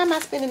 why am I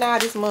spending all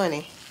this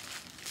money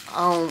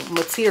on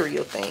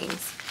material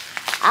things?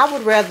 I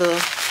would rather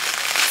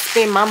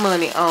spend my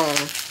money on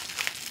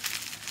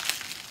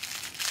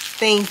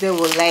things that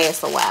will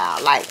last a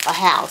while, like a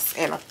house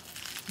and a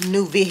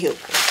new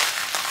vehicle,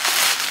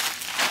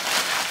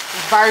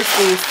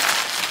 versus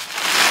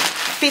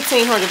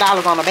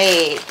 $1,500 on a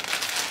bag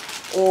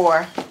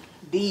or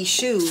these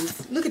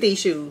shoes. Look at these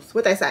shoes.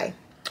 What they say?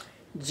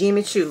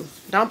 Jimmy Choo.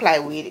 Don't play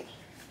with it.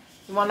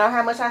 You wanna know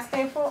how much I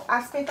spent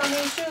on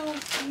these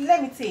shoes?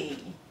 Let me tell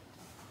you.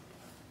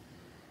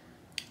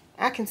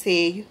 I can tell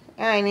you.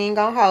 I ain't even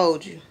gonna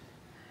hold you.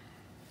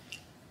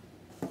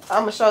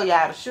 I'm gonna show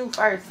y'all the shoe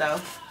first though.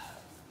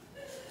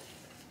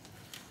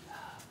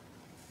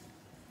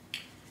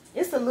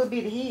 It's a little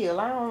bit of heel.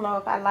 I don't know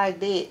if I like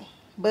that.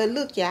 But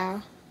look,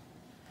 y'all.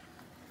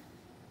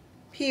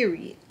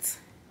 Period.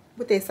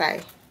 What they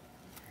say?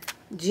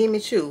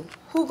 Jimmy Choo.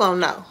 Who gonna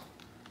know?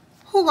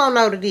 Who gonna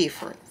know the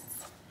difference?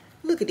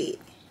 Look at it.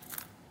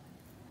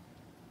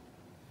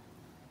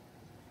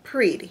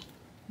 Pretty.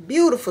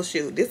 Beautiful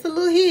shoe. This a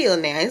little heel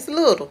now. It's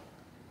little.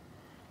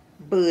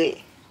 But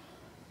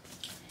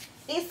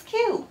it's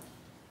cute.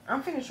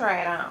 I'm finna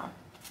try it on.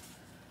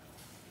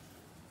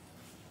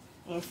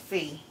 And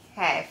see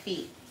how it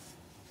fits.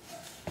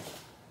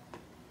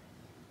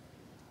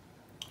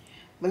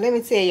 But let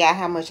me tell y'all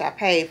how much I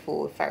paid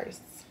for it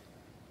first.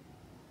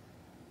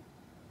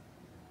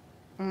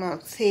 I'm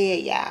gonna tell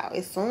y'all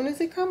as soon as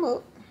it come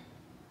up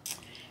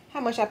how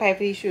much I paid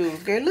for these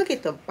shoes. Girl, look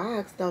at the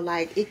box though.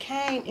 Like, it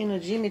came in a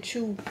Jimmy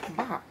Choo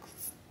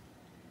box.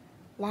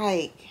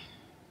 Like,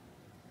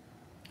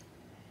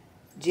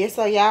 just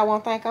so y'all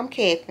won't think I'm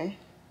capping.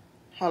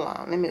 Hold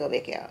on, let me go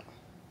back out.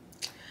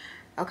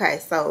 Okay,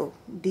 so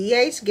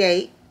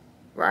Dhgate,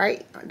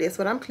 right? That's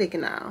what I'm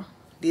clicking on.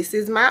 This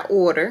is my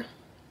order.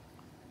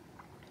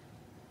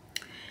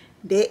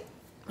 That,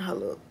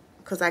 hold up,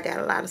 because I got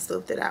a lot of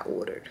stuff that I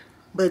ordered.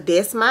 But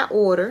that's my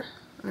order.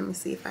 Let me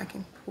see if I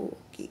can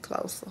get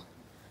closer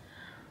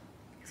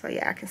so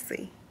y'all can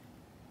see.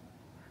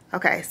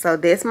 Okay, so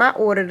that's my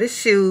order. The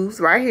shoes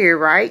right here,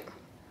 right?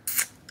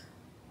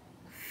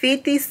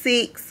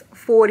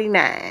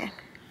 $56.49.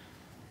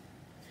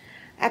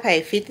 I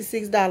paid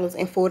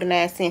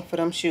 $56.49 for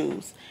them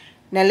shoes.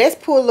 Now let's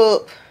pull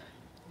up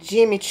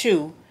Jimmy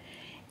Choo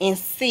and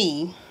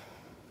see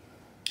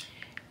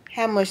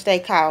how much they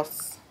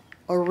cost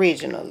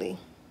originally.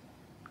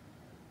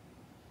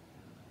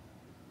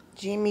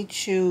 Jimmy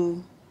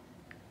Choo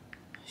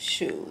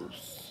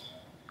shoes.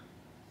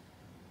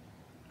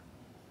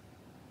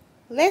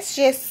 Let's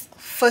just,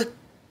 for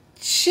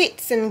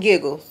shits and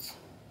giggles,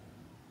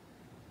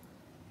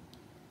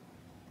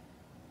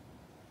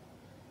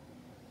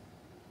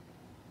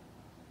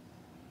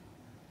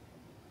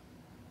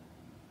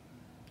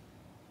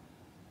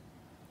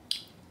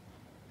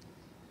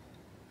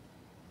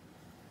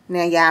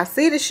 now y'all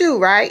see the shoe,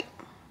 right?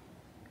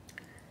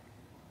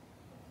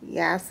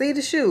 Y'all see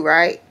the shoe,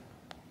 right?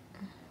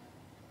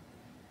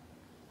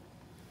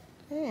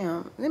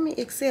 Damn, let me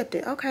accept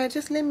it. Okay,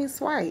 just let me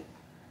swipe.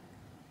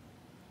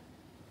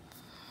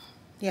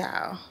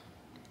 Y'all,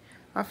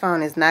 my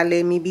phone is not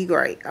letting me be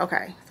great.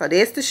 Okay, so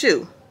that's the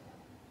shoe.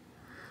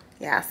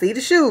 Y'all see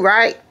the shoe,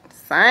 right?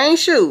 Same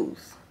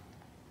shoes.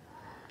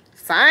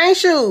 Same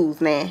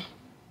shoes now.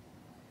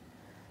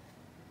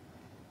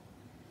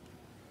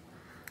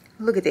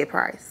 Look at that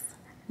price.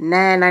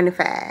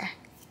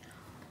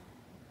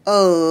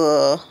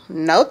 $9.95.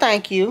 No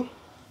thank you.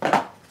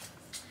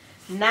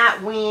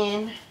 Not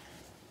when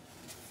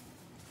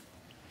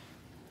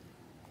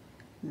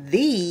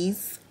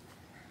these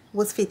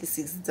was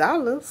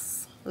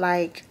 $56.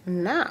 Like,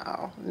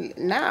 no.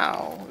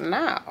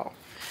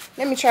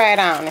 Let me try it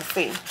on and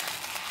see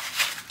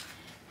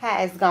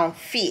how it's gonna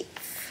fit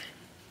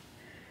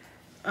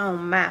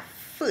on my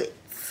foot.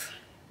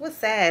 What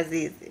size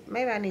is it?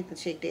 Maybe I need to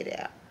check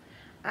that out.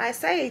 I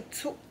say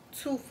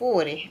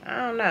 240. I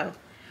don't know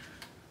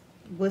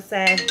what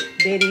size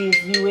that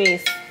is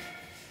US.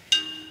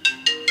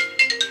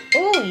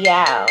 Oh,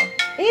 y'all,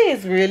 it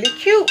is really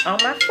cute on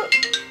my foot.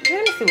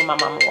 Let me see what my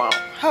mama wants.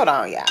 Hold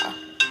on, y'all.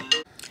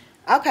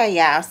 Okay,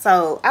 y'all,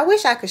 so I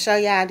wish I could show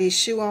y'all this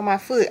shoe on my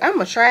foot. I'm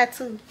gonna try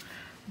to,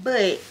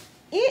 but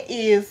it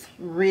is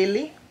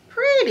really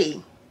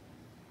pretty.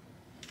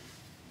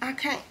 I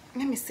can't,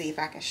 let me see if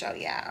I can show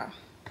y'all.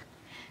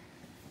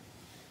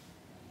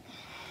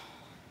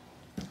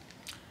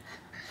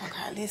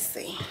 Okay, let's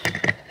see.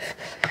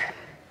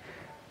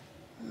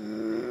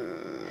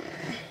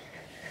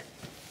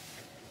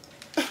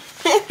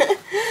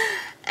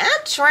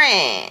 I'm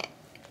trying.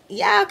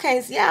 Y'all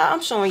can't see. Y'all,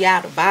 I'm showing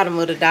y'all the bottom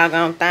of the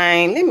doggone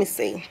thing. Let me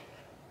see.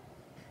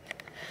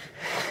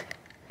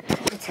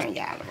 Let me turn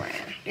y'all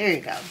around. There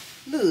you go.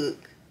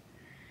 Look.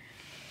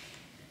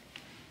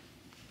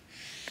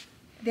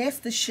 That's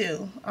the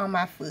shoe on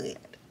my foot.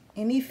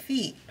 And it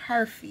fit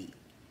perfect.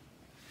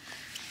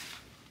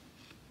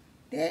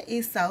 That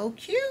is so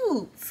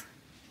cute.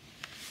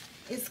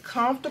 It's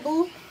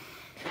comfortable.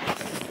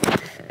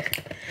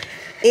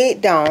 It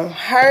don't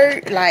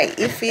hurt. Like,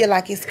 it feel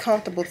like it's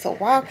comfortable to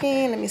walk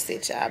in. Let me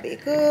set y'all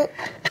back up.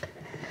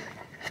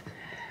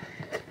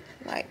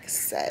 Like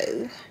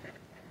so.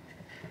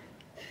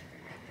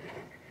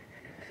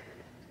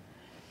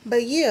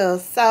 But yeah,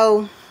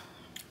 so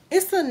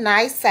it's a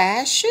nice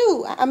size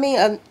shoe. I mean,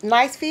 a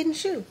nice fitting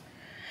shoe.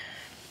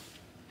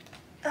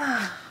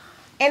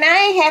 And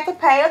I ain't have to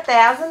pay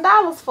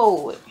 $1,000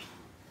 for it.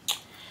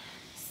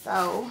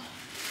 So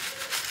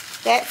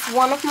that's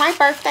one of my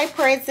birthday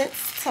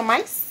presents to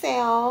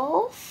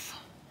myself.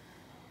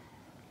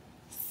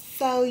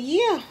 So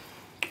yeah,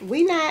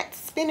 we not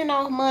spending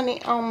our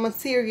money on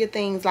material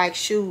things like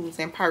shoes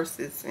and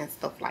purses and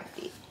stuff like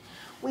that.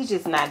 We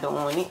just not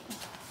doing it.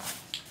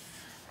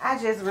 I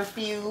just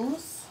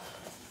refuse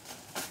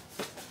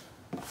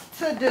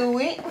to do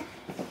it.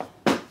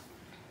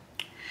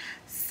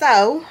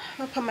 So I'm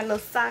gonna put my little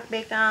sock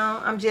back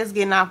on. I'm just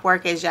getting off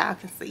work, as y'all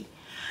can see.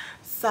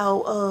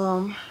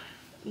 So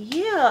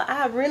yeah,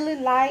 I really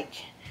like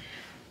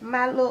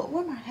my little,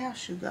 where my house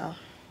shoe go?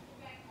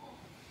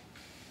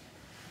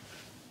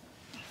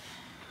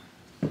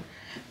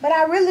 But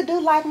I really do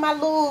like my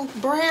little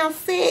brown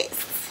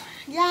sets.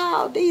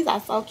 Y'all, these are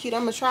so cute.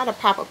 I'm gonna try to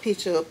pop a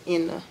picture up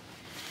in the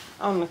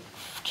on the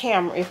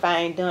camera if I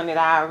ain't done it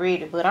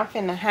already, but I'm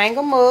finna hang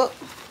them up.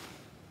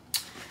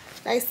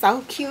 They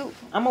so cute.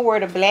 I'm gonna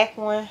wear the black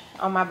one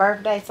on my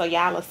birthday, so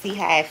y'all will see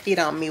how it fit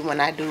on me when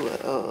I do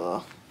it.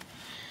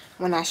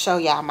 When I show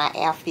y'all my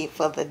outfit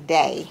for the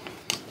day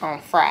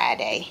on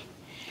Friday.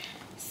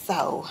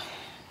 So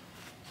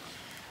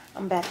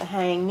I'm about to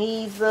hang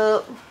these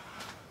up,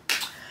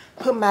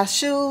 put my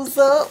shoes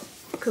up,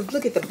 cause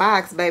look at the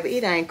box, baby.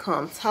 It ain't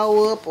come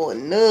toe up or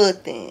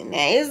nothing.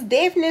 Now it's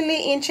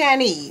definitely in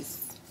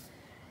Chinese.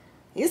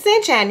 It's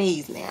in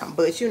Chinese now,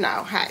 but you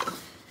know, hey.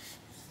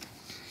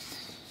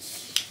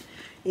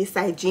 It's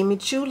like Jimmy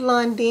Choo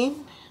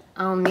London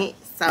on it.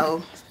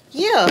 So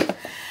yeah,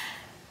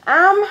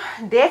 I'm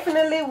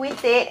definitely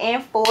with that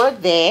and for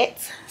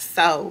that. So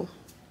So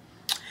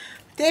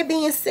that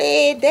being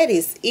said, that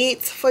is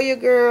it for your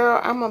girl.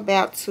 I'm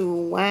about to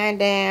wind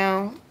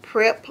down,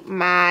 prep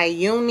my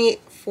unit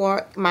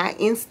for my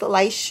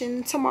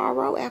installation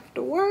tomorrow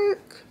after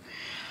work.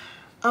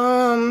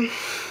 I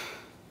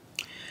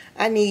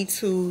need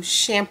to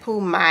shampoo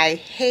my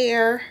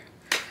hair.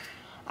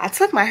 I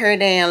took my hair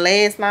down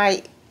last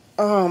night,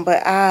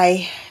 but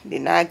I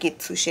did not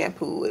get to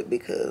shampoo it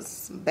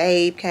because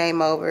babe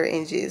came over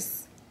and just,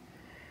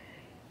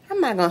 I'm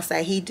not gonna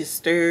say he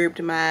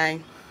disturbed my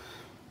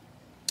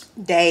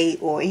day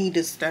or he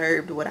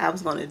disturbed what I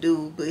was gonna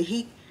do, but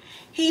he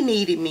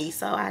needed me,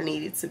 so I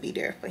needed to be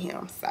there for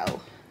him. So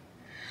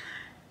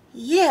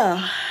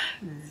yeah,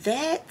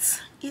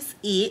 that is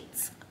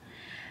it.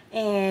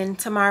 And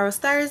tomorrow's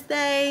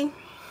Thursday.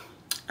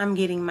 I'm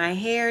getting my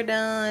hair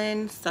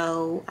done,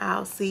 so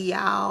I'll see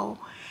y'all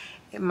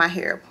at my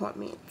hair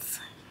appointments.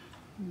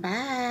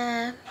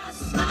 Bye.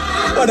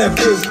 But it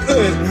feels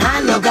good.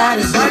 I know God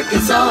is working,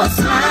 so I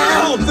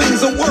smile. All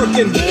things are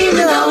working.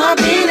 Even though I've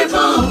been here for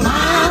a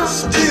while,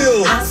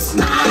 Still. I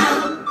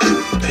smile.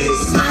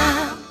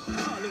 Smile.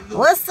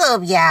 What's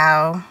up,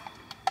 y'all?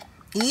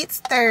 It's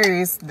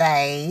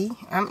Thursday.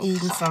 I'm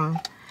eating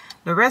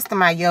the rest of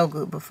my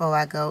yogurt before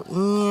I go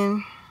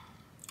in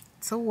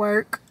to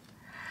work.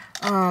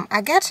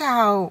 I got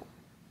y'all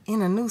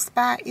in a new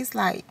spot. It's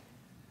like,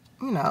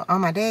 you know,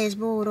 on my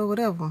dashboard or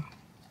whatever.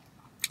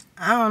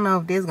 I don't know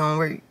if this gonna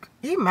work.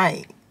 It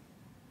might.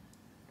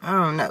 I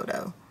don't know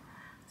though.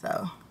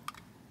 So,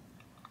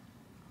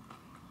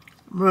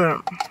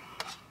 but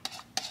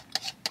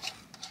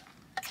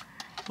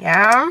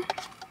yeah.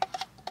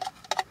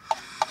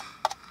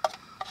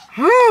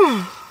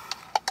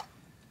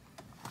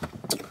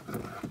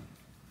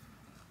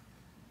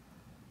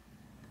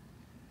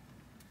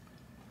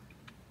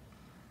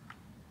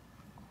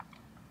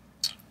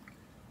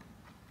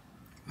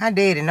 My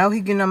daddy know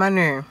he getting on my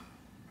nerve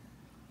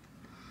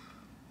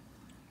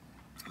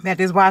about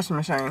this washing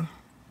machine.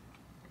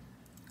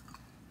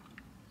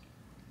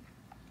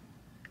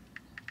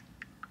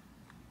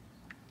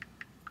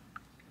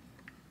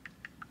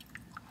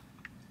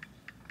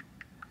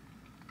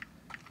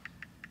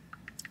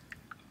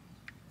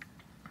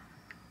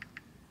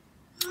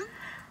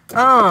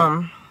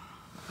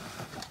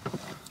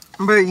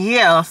 But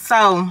yeah,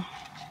 so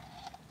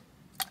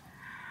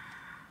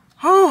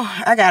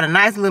I got a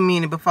nice little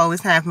minute before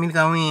it's time for me to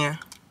go in.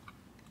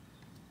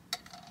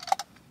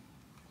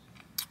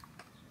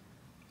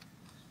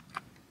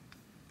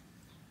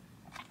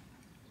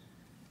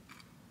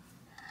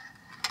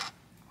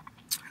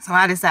 So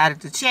I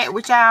decided to chat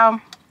with y'all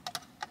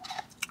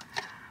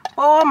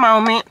for a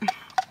moment.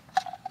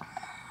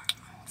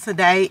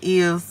 Today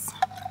is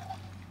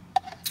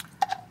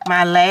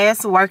my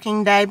last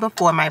working day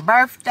before my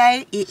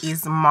birthday. It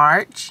is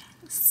March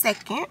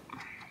 2nd.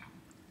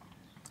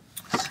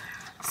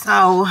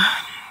 So,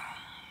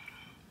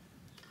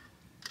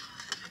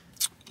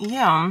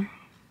 yeah,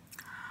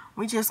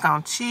 we just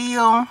gonna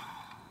chill,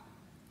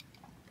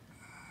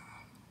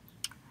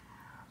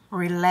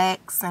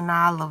 relax and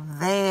all of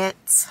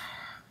that.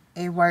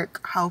 At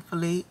work,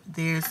 hopefully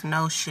there's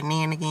no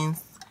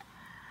shenanigans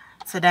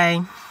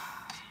today.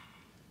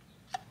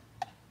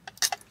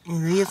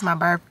 It is my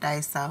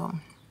birthday, so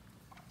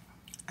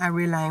I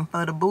really ain't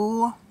for the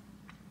bull.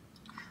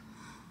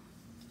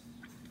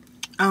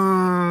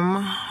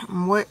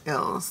 What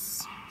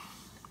else?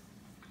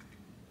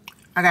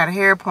 I got a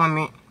hair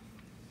appointment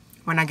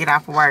when I get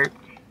off of work.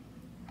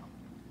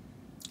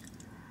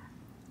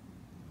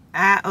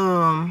 I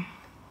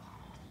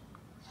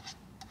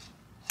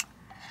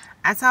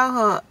told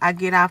her I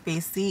get off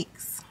at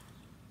 6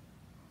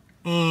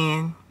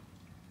 and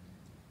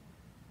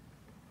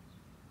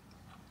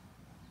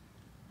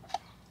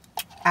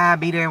I'll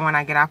be there when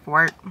I get off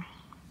work.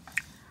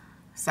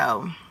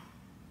 So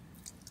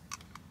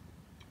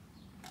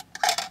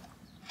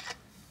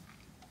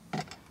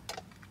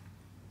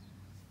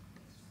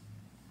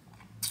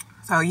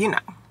you know.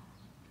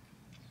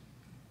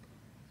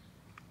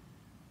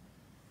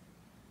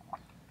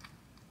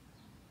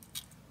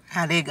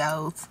 How that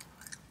goes.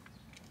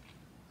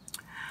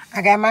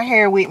 I got my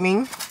hair with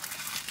me.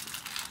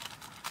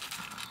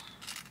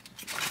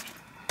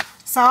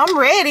 So I'm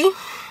ready.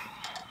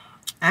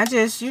 I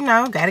just, you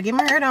know, gotta get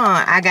my hair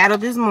done. I got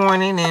up this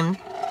morning and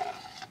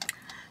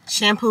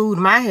shampooed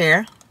my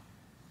hair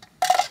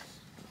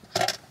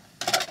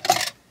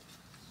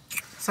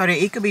so that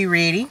it could be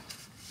ready.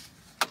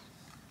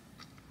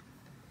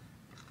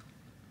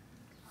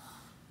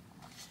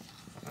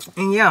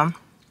 And yeah,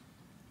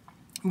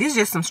 this is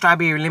just some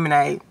strawberry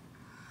lemonade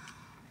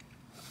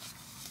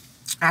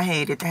I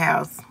had at the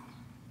house.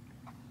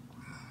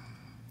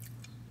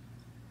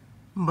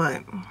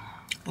 But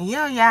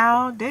yeah,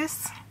 y'all,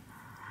 this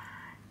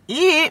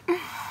it.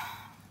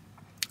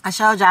 I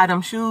showed y'all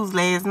them shoes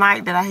last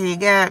night that I had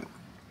got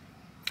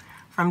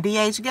from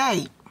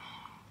Dhgate.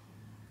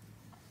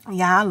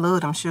 Yeah, I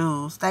love them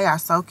shoes. They are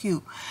so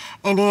cute.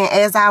 And then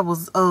as I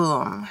was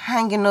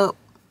hanging up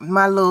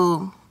my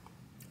little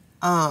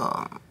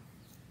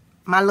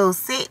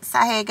sets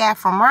I had got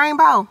from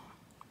Rainbow,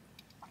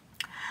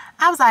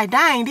 I was like,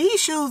 dang, these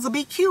shoes will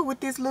be cute with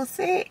this little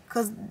set.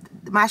 Because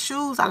my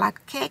shoes are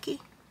like khaki.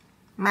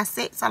 My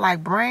sets are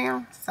like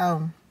brown.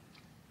 So.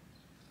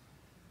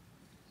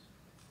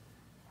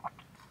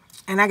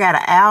 And I got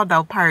an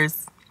Aldo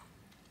purse.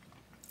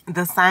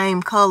 The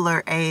same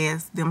color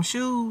as them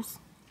shoes.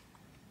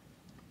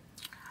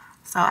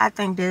 So I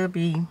think they'll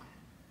be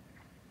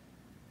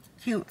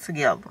cute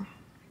together.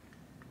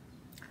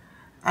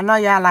 I know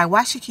y'all like,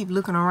 why she keep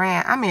looking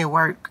around? I'm at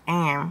work,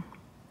 and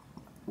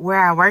where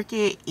I work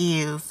at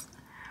is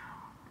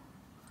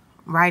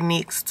right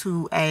next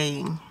to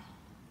a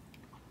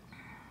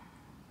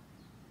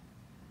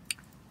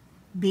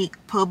big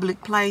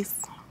public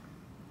place.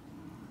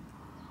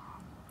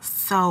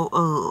 So,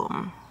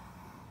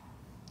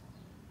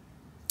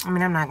 I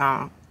mean, I'm not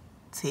gonna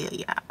tell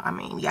y'all. I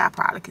mean, y'all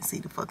probably can see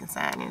the fucking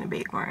sign in the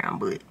background,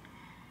 but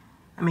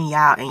I mean,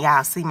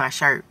 y'all see my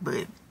shirt,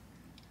 but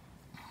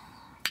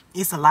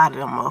it's a lot of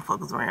them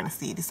motherfuckers around the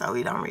city, so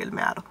it don't really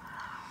matter.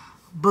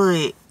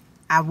 But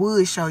I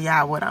would show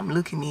y'all what I'm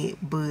looking at,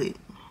 but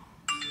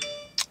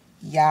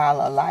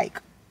y'all are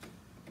like,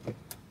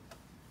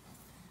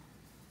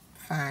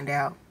 find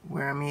out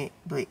where I'm at.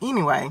 But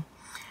anyway,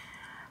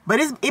 but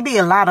it be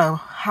a lot of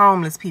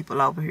homeless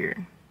people over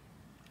here.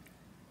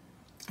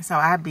 So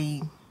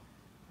I'm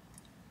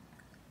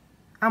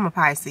a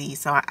Pisces,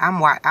 so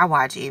I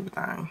watch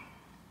everything.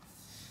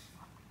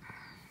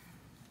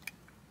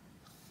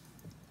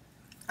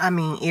 I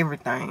mean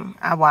everything.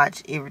 I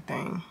watch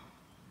everything.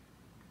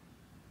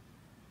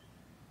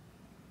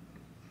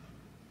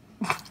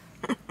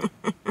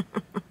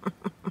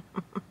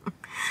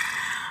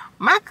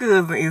 My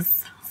cousin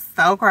is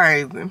so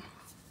crazy.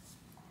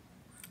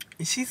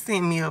 She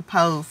sent me a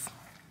post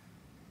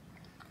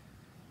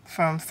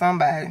from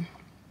somebody.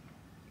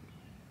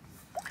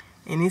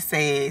 And it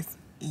says,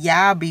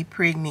 y'all be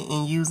pregnant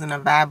and using a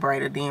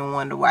vibrator, then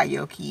wonder why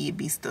your kid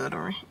be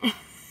stuttering.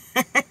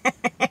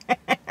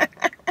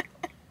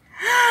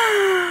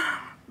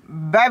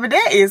 Baby,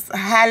 that is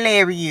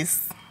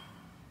hilarious.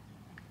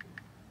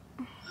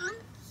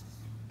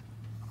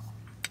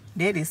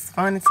 That is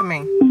funny to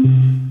me.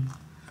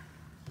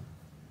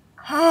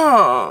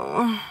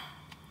 Oh.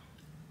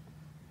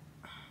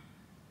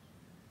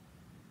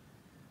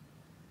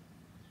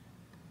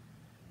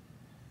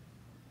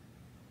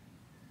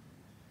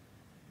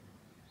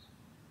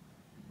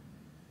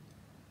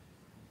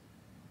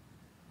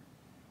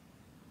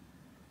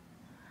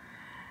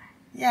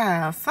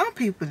 Yeah, some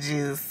people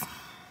just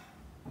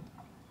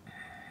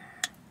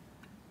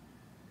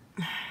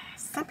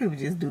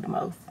do the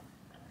most.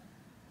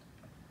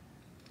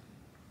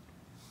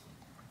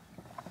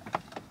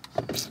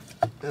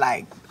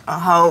 Like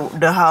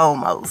the whole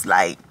most.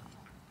 Like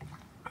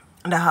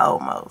the whole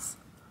most.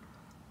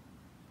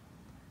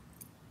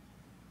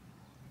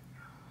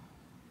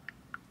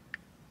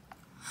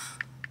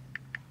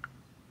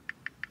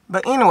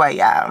 But anyway,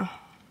 y'all,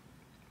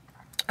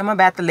 I'm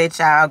about to let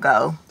y'all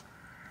go.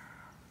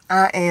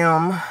 I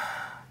am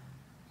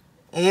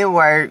at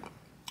work.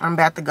 I'm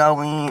about to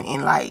go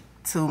in like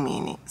 2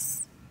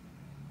 minutes.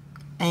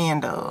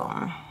 And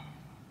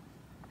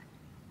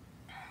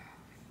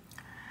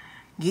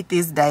get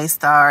this day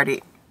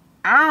started.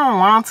 I don't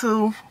want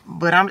to,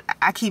 but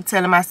I keep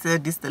telling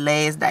myself this the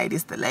last day,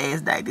 this the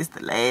last day, this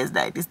the last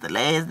day, this the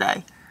last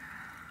day.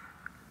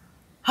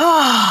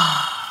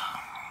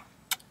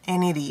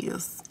 And it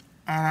is.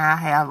 And I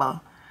have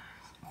a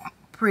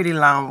pretty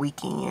long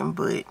weekend,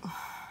 but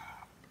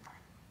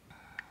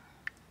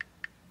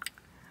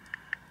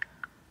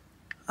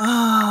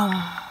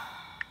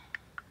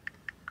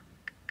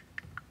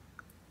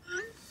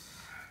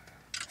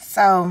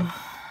so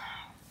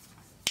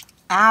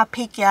I'll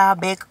pick y'all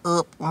back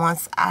up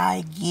once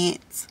I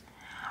get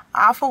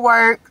off of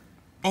work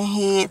and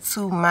head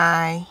to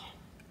my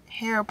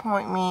hair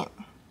appointment.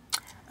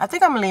 I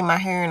think I'm gonna leave my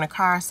hair in the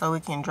car so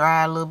it can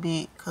dry a little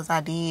bit, because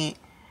I did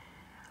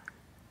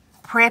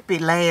prep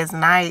it last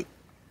night,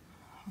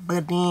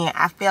 but then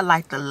I felt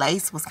like the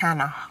lace was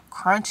kind of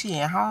crunchy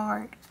and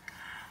hard,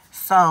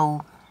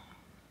 so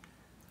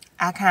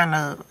I kind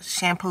of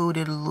shampooed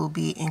it a little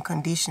bit and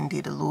conditioned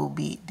it a little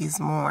bit this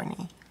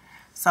morning.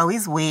 So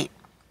it's wet.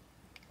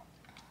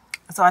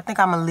 So I think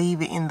I'm going to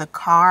leave it in the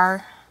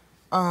car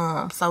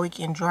so it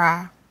can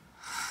dry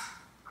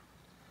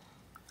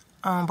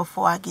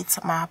before I get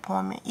to my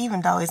appointment.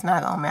 Even though it's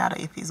not going to matter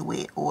if it's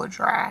wet or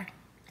dry.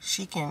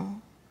 She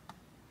can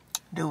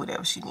do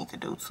whatever she needs to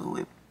do to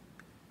it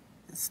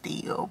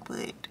still.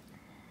 But,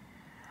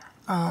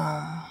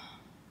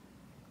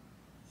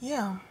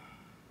 yeah.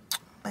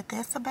 But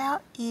that's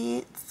about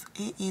it.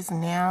 It is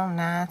now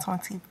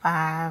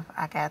 9:25.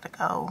 I gotta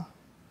go.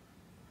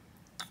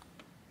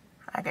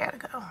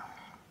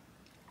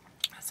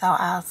 So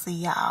I'll see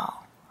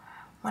y'all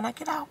when I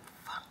get off.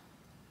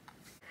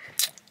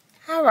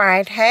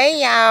 Alright, hey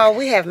y'all.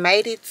 We have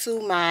made it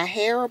to my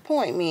hair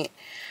appointment.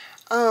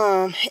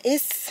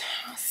 It's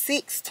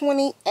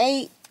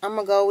 6:28. I'm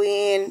gonna go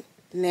in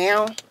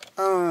now.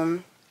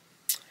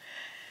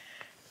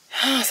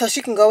 So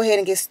she can go ahead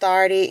and get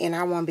started, and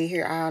I won't be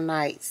here all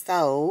night.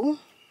 So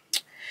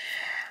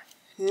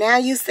Now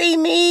you see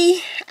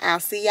me. I'll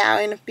see y'all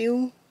in a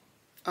few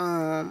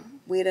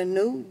with a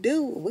new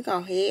do. We're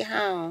gonna head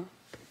home.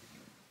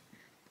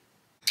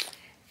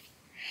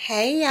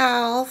 Hey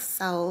y'all,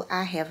 so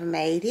I have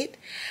made it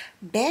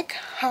back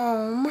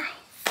home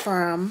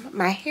from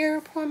my hair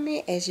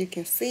appointment. As you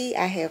can see,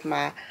 I have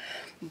my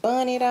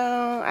bonnet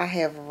on. I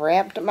have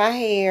wrapped my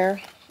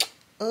hair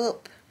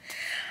up.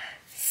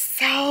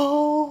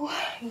 So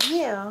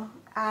yeah,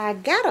 I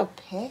got a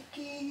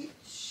package.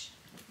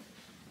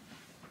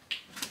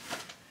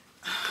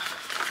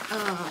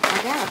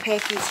 I got a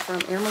package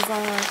from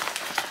Amazon.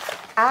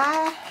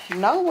 I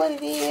know what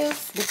it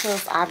is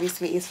because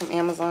obviously it's from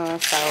Amazon,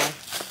 so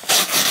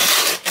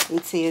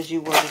it tells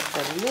you what is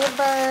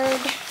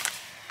delivered.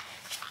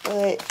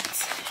 But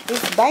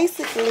it's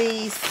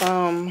basically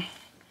some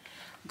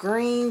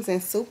greens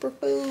and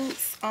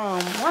superfoods.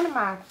 One of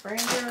my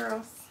friend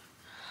girls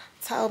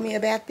told me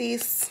about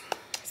this.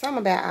 Something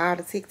about all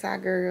the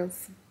TikTok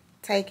girls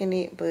taking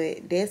it,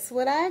 but that's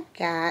what I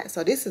got.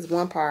 So this is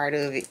one part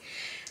of it.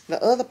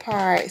 The other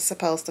part is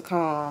supposed to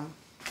come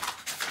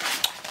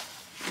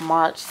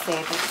March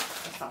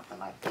 7th or something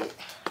like that.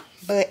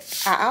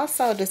 But I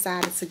also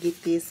decided to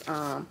get this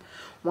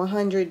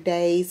 100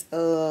 Days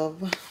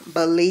of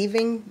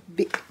Believing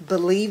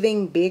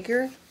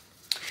Bigger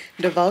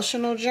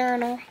devotional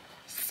journal.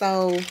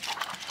 So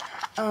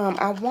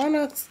I want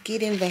to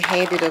get in the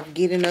habit of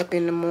getting up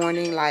in the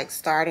morning, like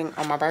starting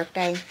on my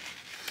birthday.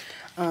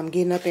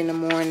 Getting up in the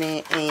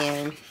morning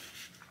and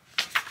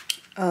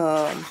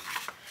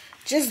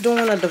just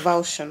doing a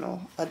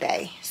devotional a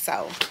day.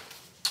 So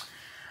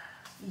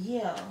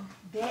yeah,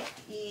 that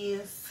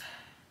is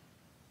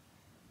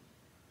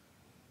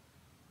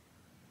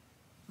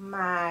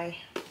my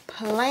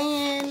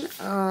plan.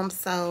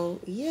 So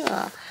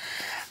yeah,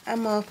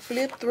 I'm gonna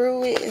flip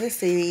through it. Let's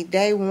see.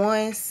 Day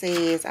 1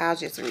 says, I'll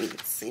just read it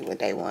to see what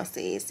day 1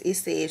 says. It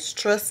says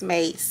trust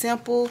made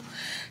simple.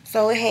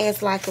 So it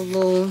has like a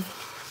little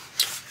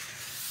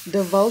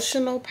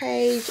devotional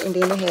page, and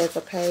then it has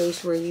a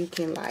page where you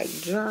can like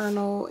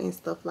journal and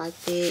stuff like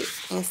that.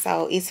 And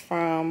so it's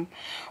from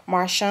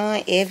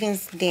Marshawn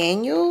Evans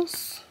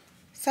Daniels.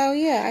 So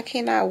yeah, I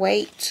cannot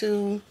wait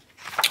to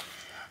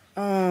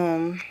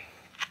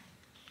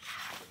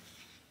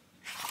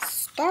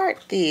start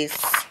this,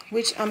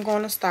 which I'm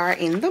going to start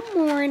in the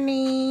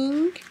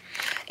morning.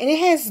 And it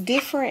has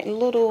different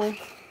little,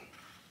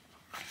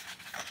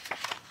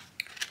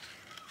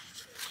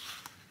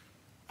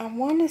 I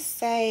want to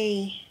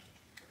say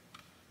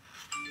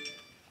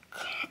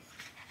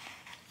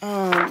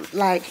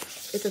like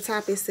at the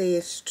top it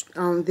says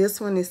this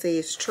one it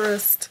says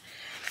trust,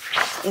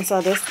 and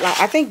so that's like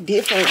I think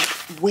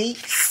different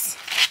weeks.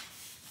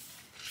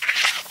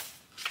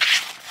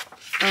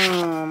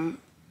 And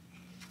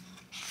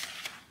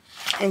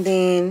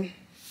then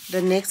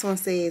the next one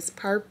says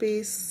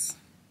purpose.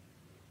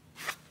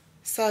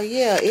 So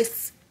yeah,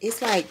 it's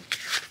like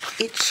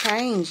it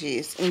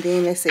changes. And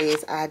then it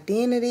says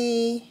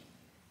identity.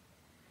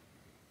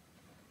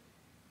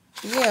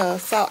 Yeah,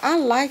 so I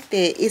like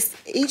that. It's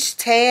each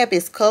tab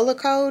is color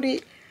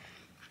coded,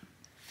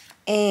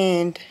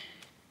 and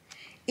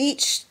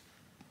each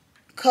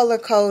color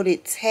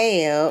coded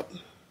tab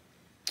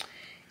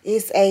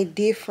is a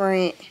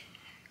different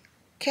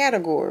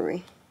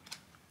category.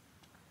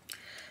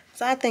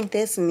 So I think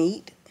that's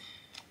neat.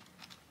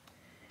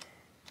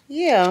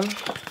 Yeah,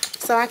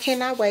 so I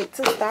cannot wait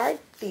to start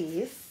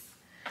this.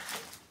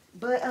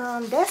 But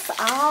that's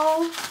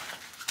all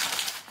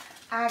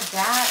I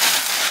got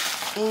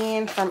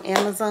in from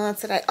Amazon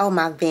today. Oh,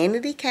 my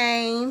vanity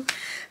came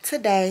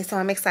today, so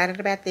I'm excited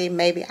about that.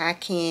 Maybe I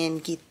can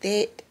get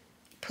that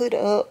put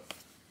up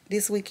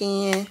this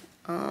weekend,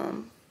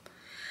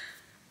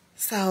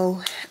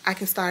 so I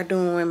can start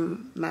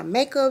doing my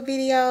makeup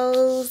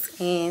videos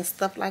and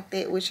stuff like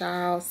that with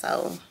y'all.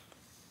 So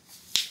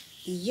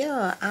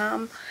yeah,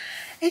 I'm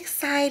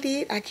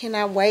excited. I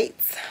cannot wait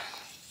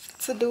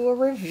to do a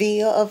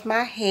reveal of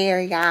my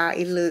hair, y'all.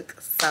 It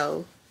looks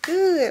so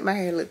good. My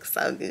hair looks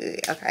so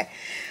good. Okay,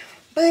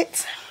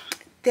 but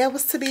that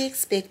was to be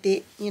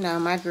expected. You know,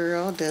 my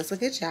girl does a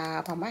good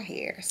job on my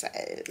hair, so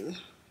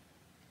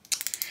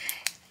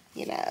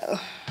you know,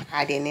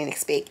 I didn't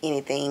expect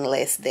anything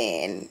less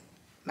than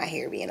my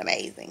hair being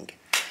amazing.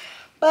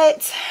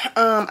 But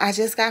I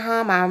just got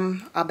home.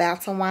 I'm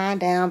about to wind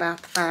down,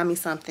 about to find me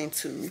something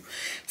to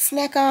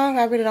snack on.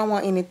 I really don't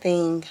want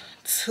anything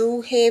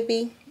too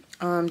heavy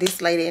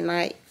this late at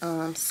night.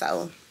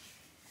 So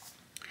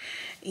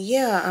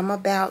yeah, I'm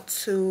about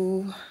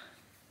to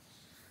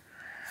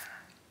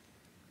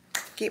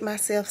get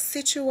myself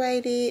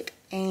situated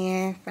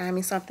and find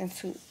me something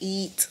to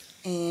eat.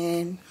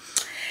 And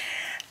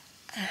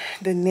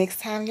the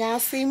next time y'all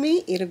see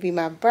me, it'll be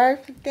my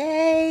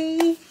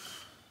birthday.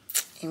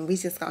 And we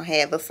just gonna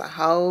have us a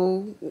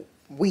whole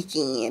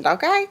weekend,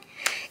 okay?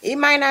 It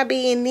might not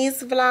be in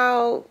this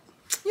vlog.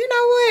 You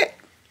know what?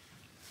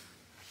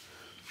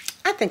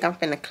 I think I'm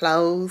finna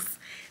close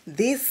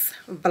this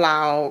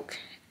vlog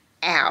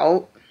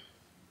out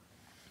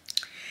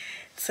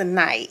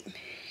tonight.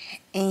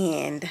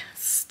 and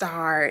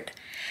start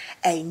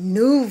a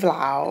new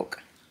vlog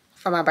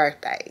for my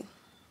birthday.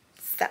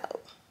 So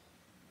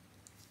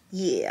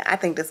yeah, I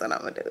think that's what I'm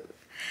gonna do.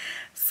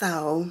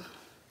 So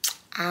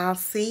I'll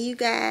see you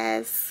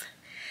guys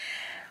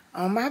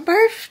on my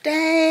birthday.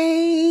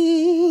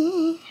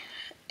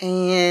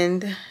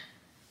 And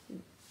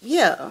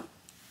yeah,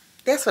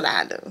 that's what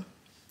I do.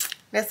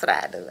 That's what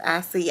I do.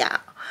 I'll see y'all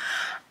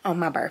on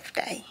my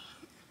birthday.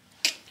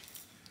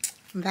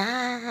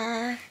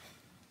 Bye.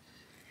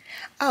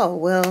 Oh,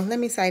 well, let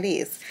me say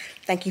this.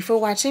 Thank you for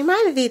watching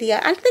my video.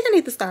 I think I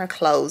need to start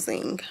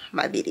closing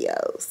my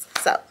videos.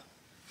 So,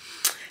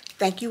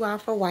 thank you all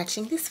for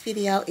watching this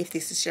video. If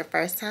this is your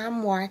first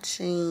time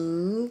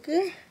watching,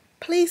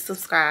 please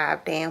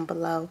subscribe down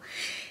below.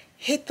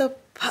 Hit the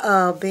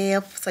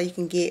bell so you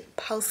can get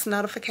post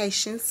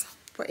notifications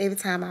for every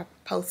time I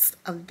post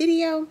a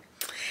video.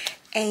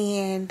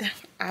 And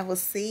I will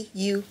see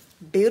you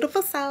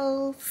beautiful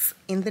souls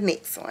in the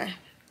next one.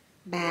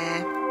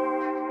 Bye.